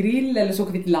engångsgrill, eller så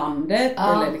åker vi till landet.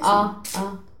 Eller liksom.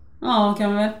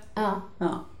 Kan vi väl.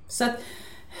 Så att,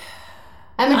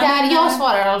 men där jag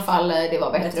svarar i alla fall, det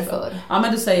var bättre förr. Ja,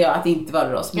 men då säger jag att det inte var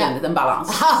det då, så blir det en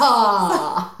balans.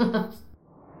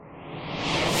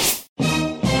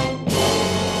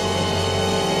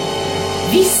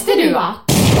 Visste du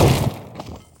att?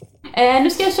 Nu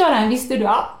ska jag köra en visste du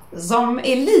att, som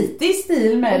är lite i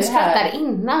stil med det här. Du skrattar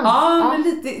innan. Men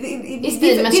lite i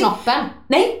stil med snoppen.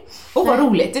 Nej, vad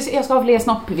roligt. Jag ska ha fler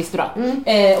snopp, visste du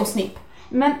att. Och snipp.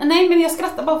 Men jag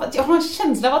skrattar bara för att jag har en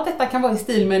känsla av att detta kan vara i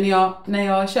stil med när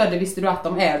jag körde visste du att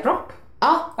om airdrop.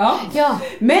 Ja.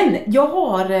 Men jag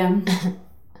har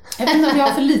jag vet inte om jag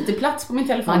har för lite plats på min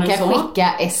telefon. Man kan eller så. skicka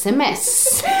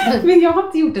sms. Men jag har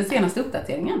inte gjort den senaste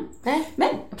uppdateringen. Nej. Men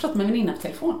jag pratade med en väninna på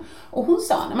telefon. Och hon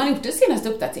sa, när man gjort den senaste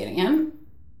uppdateringen.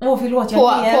 Förlåt, på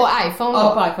iPhone då?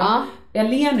 Ja, på iPhone. Jag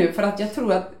ler nu för att jag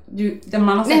tror att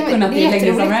man har sett kunnat det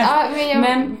längre som helst.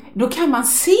 Men då kan man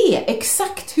se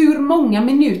exakt hur många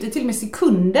minuter, till och med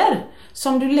sekunder,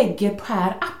 som du lägger per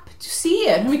app. Du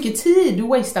ser hur mycket tid du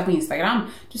wastar på Instagram.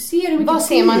 Du ser hur mycket Var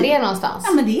ser man det någonstans?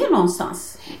 Ja, men det är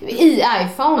någonstans. I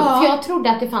iPhone? För jag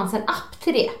trodde att det fanns en app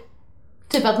till det.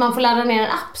 Typ att man får ladda ner en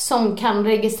app som kan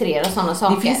registrera sådana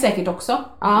saker. Det finns säkert också.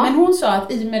 Men hon sa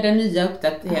att i med den nya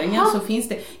uppdateringen så finns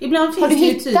det. Ibland finns har du det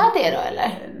hittat det då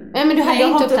eller? Nej, men du har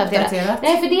inte uppdaterat.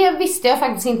 Nej, för det visste jag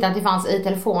faktiskt inte att det fanns i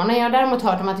telefonen. Jag har däremot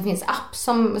hört om att det finns app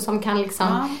som kan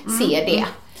liksom se det.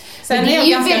 Sen det är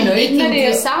ju väldigt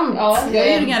intressant. Ja, jag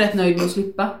är ju rätt nöjd med att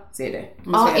slippa se det.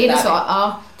 Ja, är det så?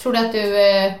 Ja. Tror du att du...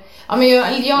 Ja, men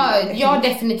jag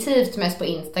definitivt mest på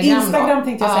Instagram. Instagram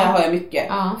tänkte jag säga har jag mycket.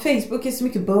 Facebook är så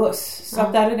mycket buzz. Så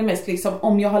att där är det mest liksom,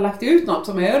 om jag har lagt ut något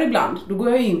som jag gör ibland, då går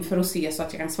jag in för att se så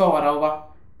att jag kan svara och vara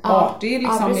artig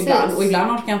liksom ibland. Och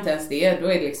ibland orkar jag inte ens det, då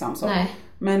är det liksom så. Nej.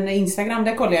 Men Instagram,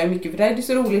 där kollar jag mycket, för där är det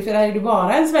så roligt, för där är det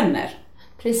bara ens vänner.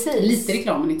 Precis. Lite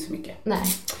reklam, men inte så mycket. Nej.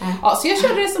 Ja, så jag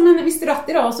körde det som en visst rätt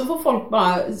idag, så får folk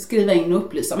bara skriva in och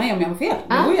upplysa mig om jag har fel.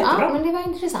 Det går jättebra. Ja, men det var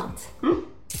intressant.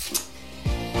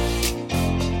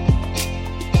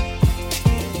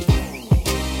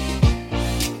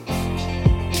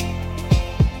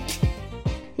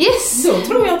 Yes. Då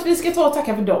tror jag att vi ska ta och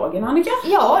tacka för dagen, Annika.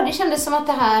 Ja, det kändes som att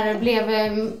det här blev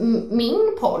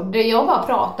min podd. Jag bara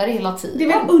pratar hela tiden. Det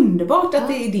var underbart att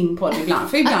det är din podd ibland.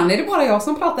 För ibland är det bara jag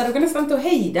som pratar. Du kan nästan inte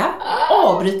hejda.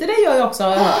 Avbryter det gör jag också,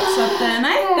 har jag hört. Så att,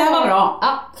 nej, det här var bra.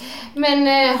 Ja. Men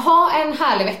ha en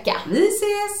härlig vecka. Vi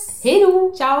ses. Hej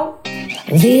då. Ciao.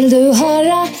 Vill du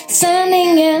höra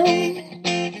sanningen?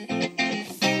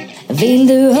 Vill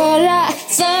du höra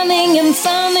sanningen,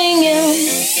 sanningen?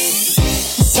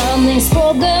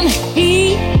 Sanningspodden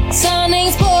i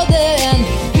sanningspodden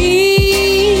i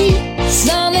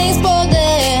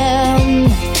sanningspodden.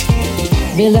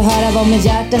 Vill du höra vad mitt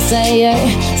hjärta säger?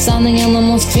 Sanningen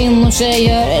om oss kvinnor,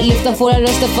 tjejer. Lyfta våra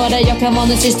röster för dig. Jag kan vara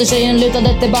din syster, tjejen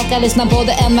lutade tillbaka. Lyssna på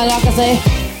det än man rakar sig.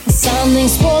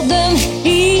 Sanningspodden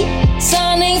i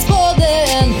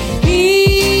sanningspodden i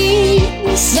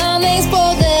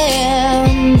sanningspodden.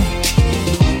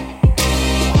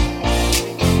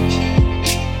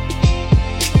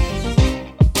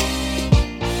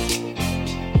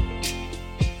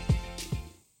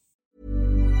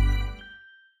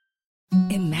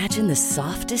 Imagine the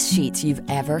softest sheets you've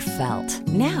ever felt.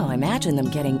 Now imagine them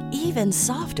getting even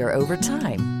softer over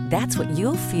time. That's what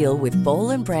you'll feel with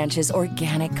Boll & Branch's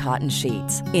organic cotton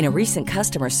sheets. In a recent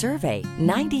customer survey,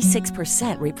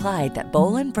 96% replied that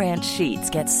Boll & Branch sheets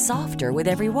get softer with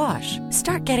every wash.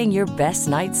 Start getting your best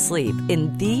night's sleep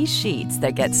in these sheets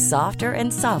that get softer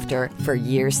and softer for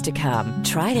years to come.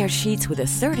 Try their sheets with a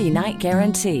 30-night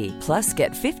guarantee. Plus,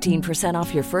 get 15%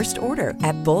 off your first order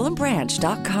at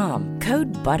bollandbranch.com.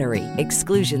 Code BUTTERY.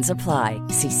 Exclusions apply.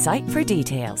 See site for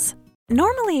details.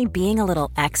 Normally, being a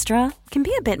little extra can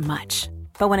be a bit much.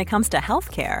 But when it comes to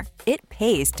healthcare, it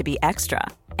pays to be extra.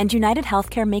 And United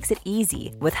Healthcare makes it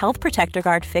easy with Health Protector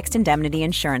Guard fixed indemnity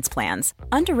insurance plans.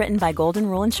 Underwritten by Golden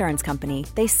Rule Insurance Company,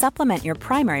 they supplement your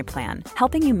primary plan,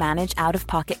 helping you manage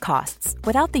out-of-pocket costs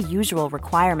without the usual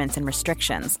requirements and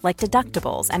restrictions like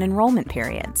deductibles and enrollment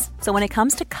periods. So when it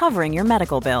comes to covering your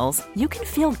medical bills, you can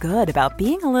feel good about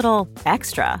being a little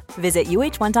extra. Visit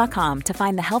uh1.com to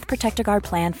find the Health Protector Guard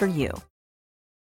plan for you.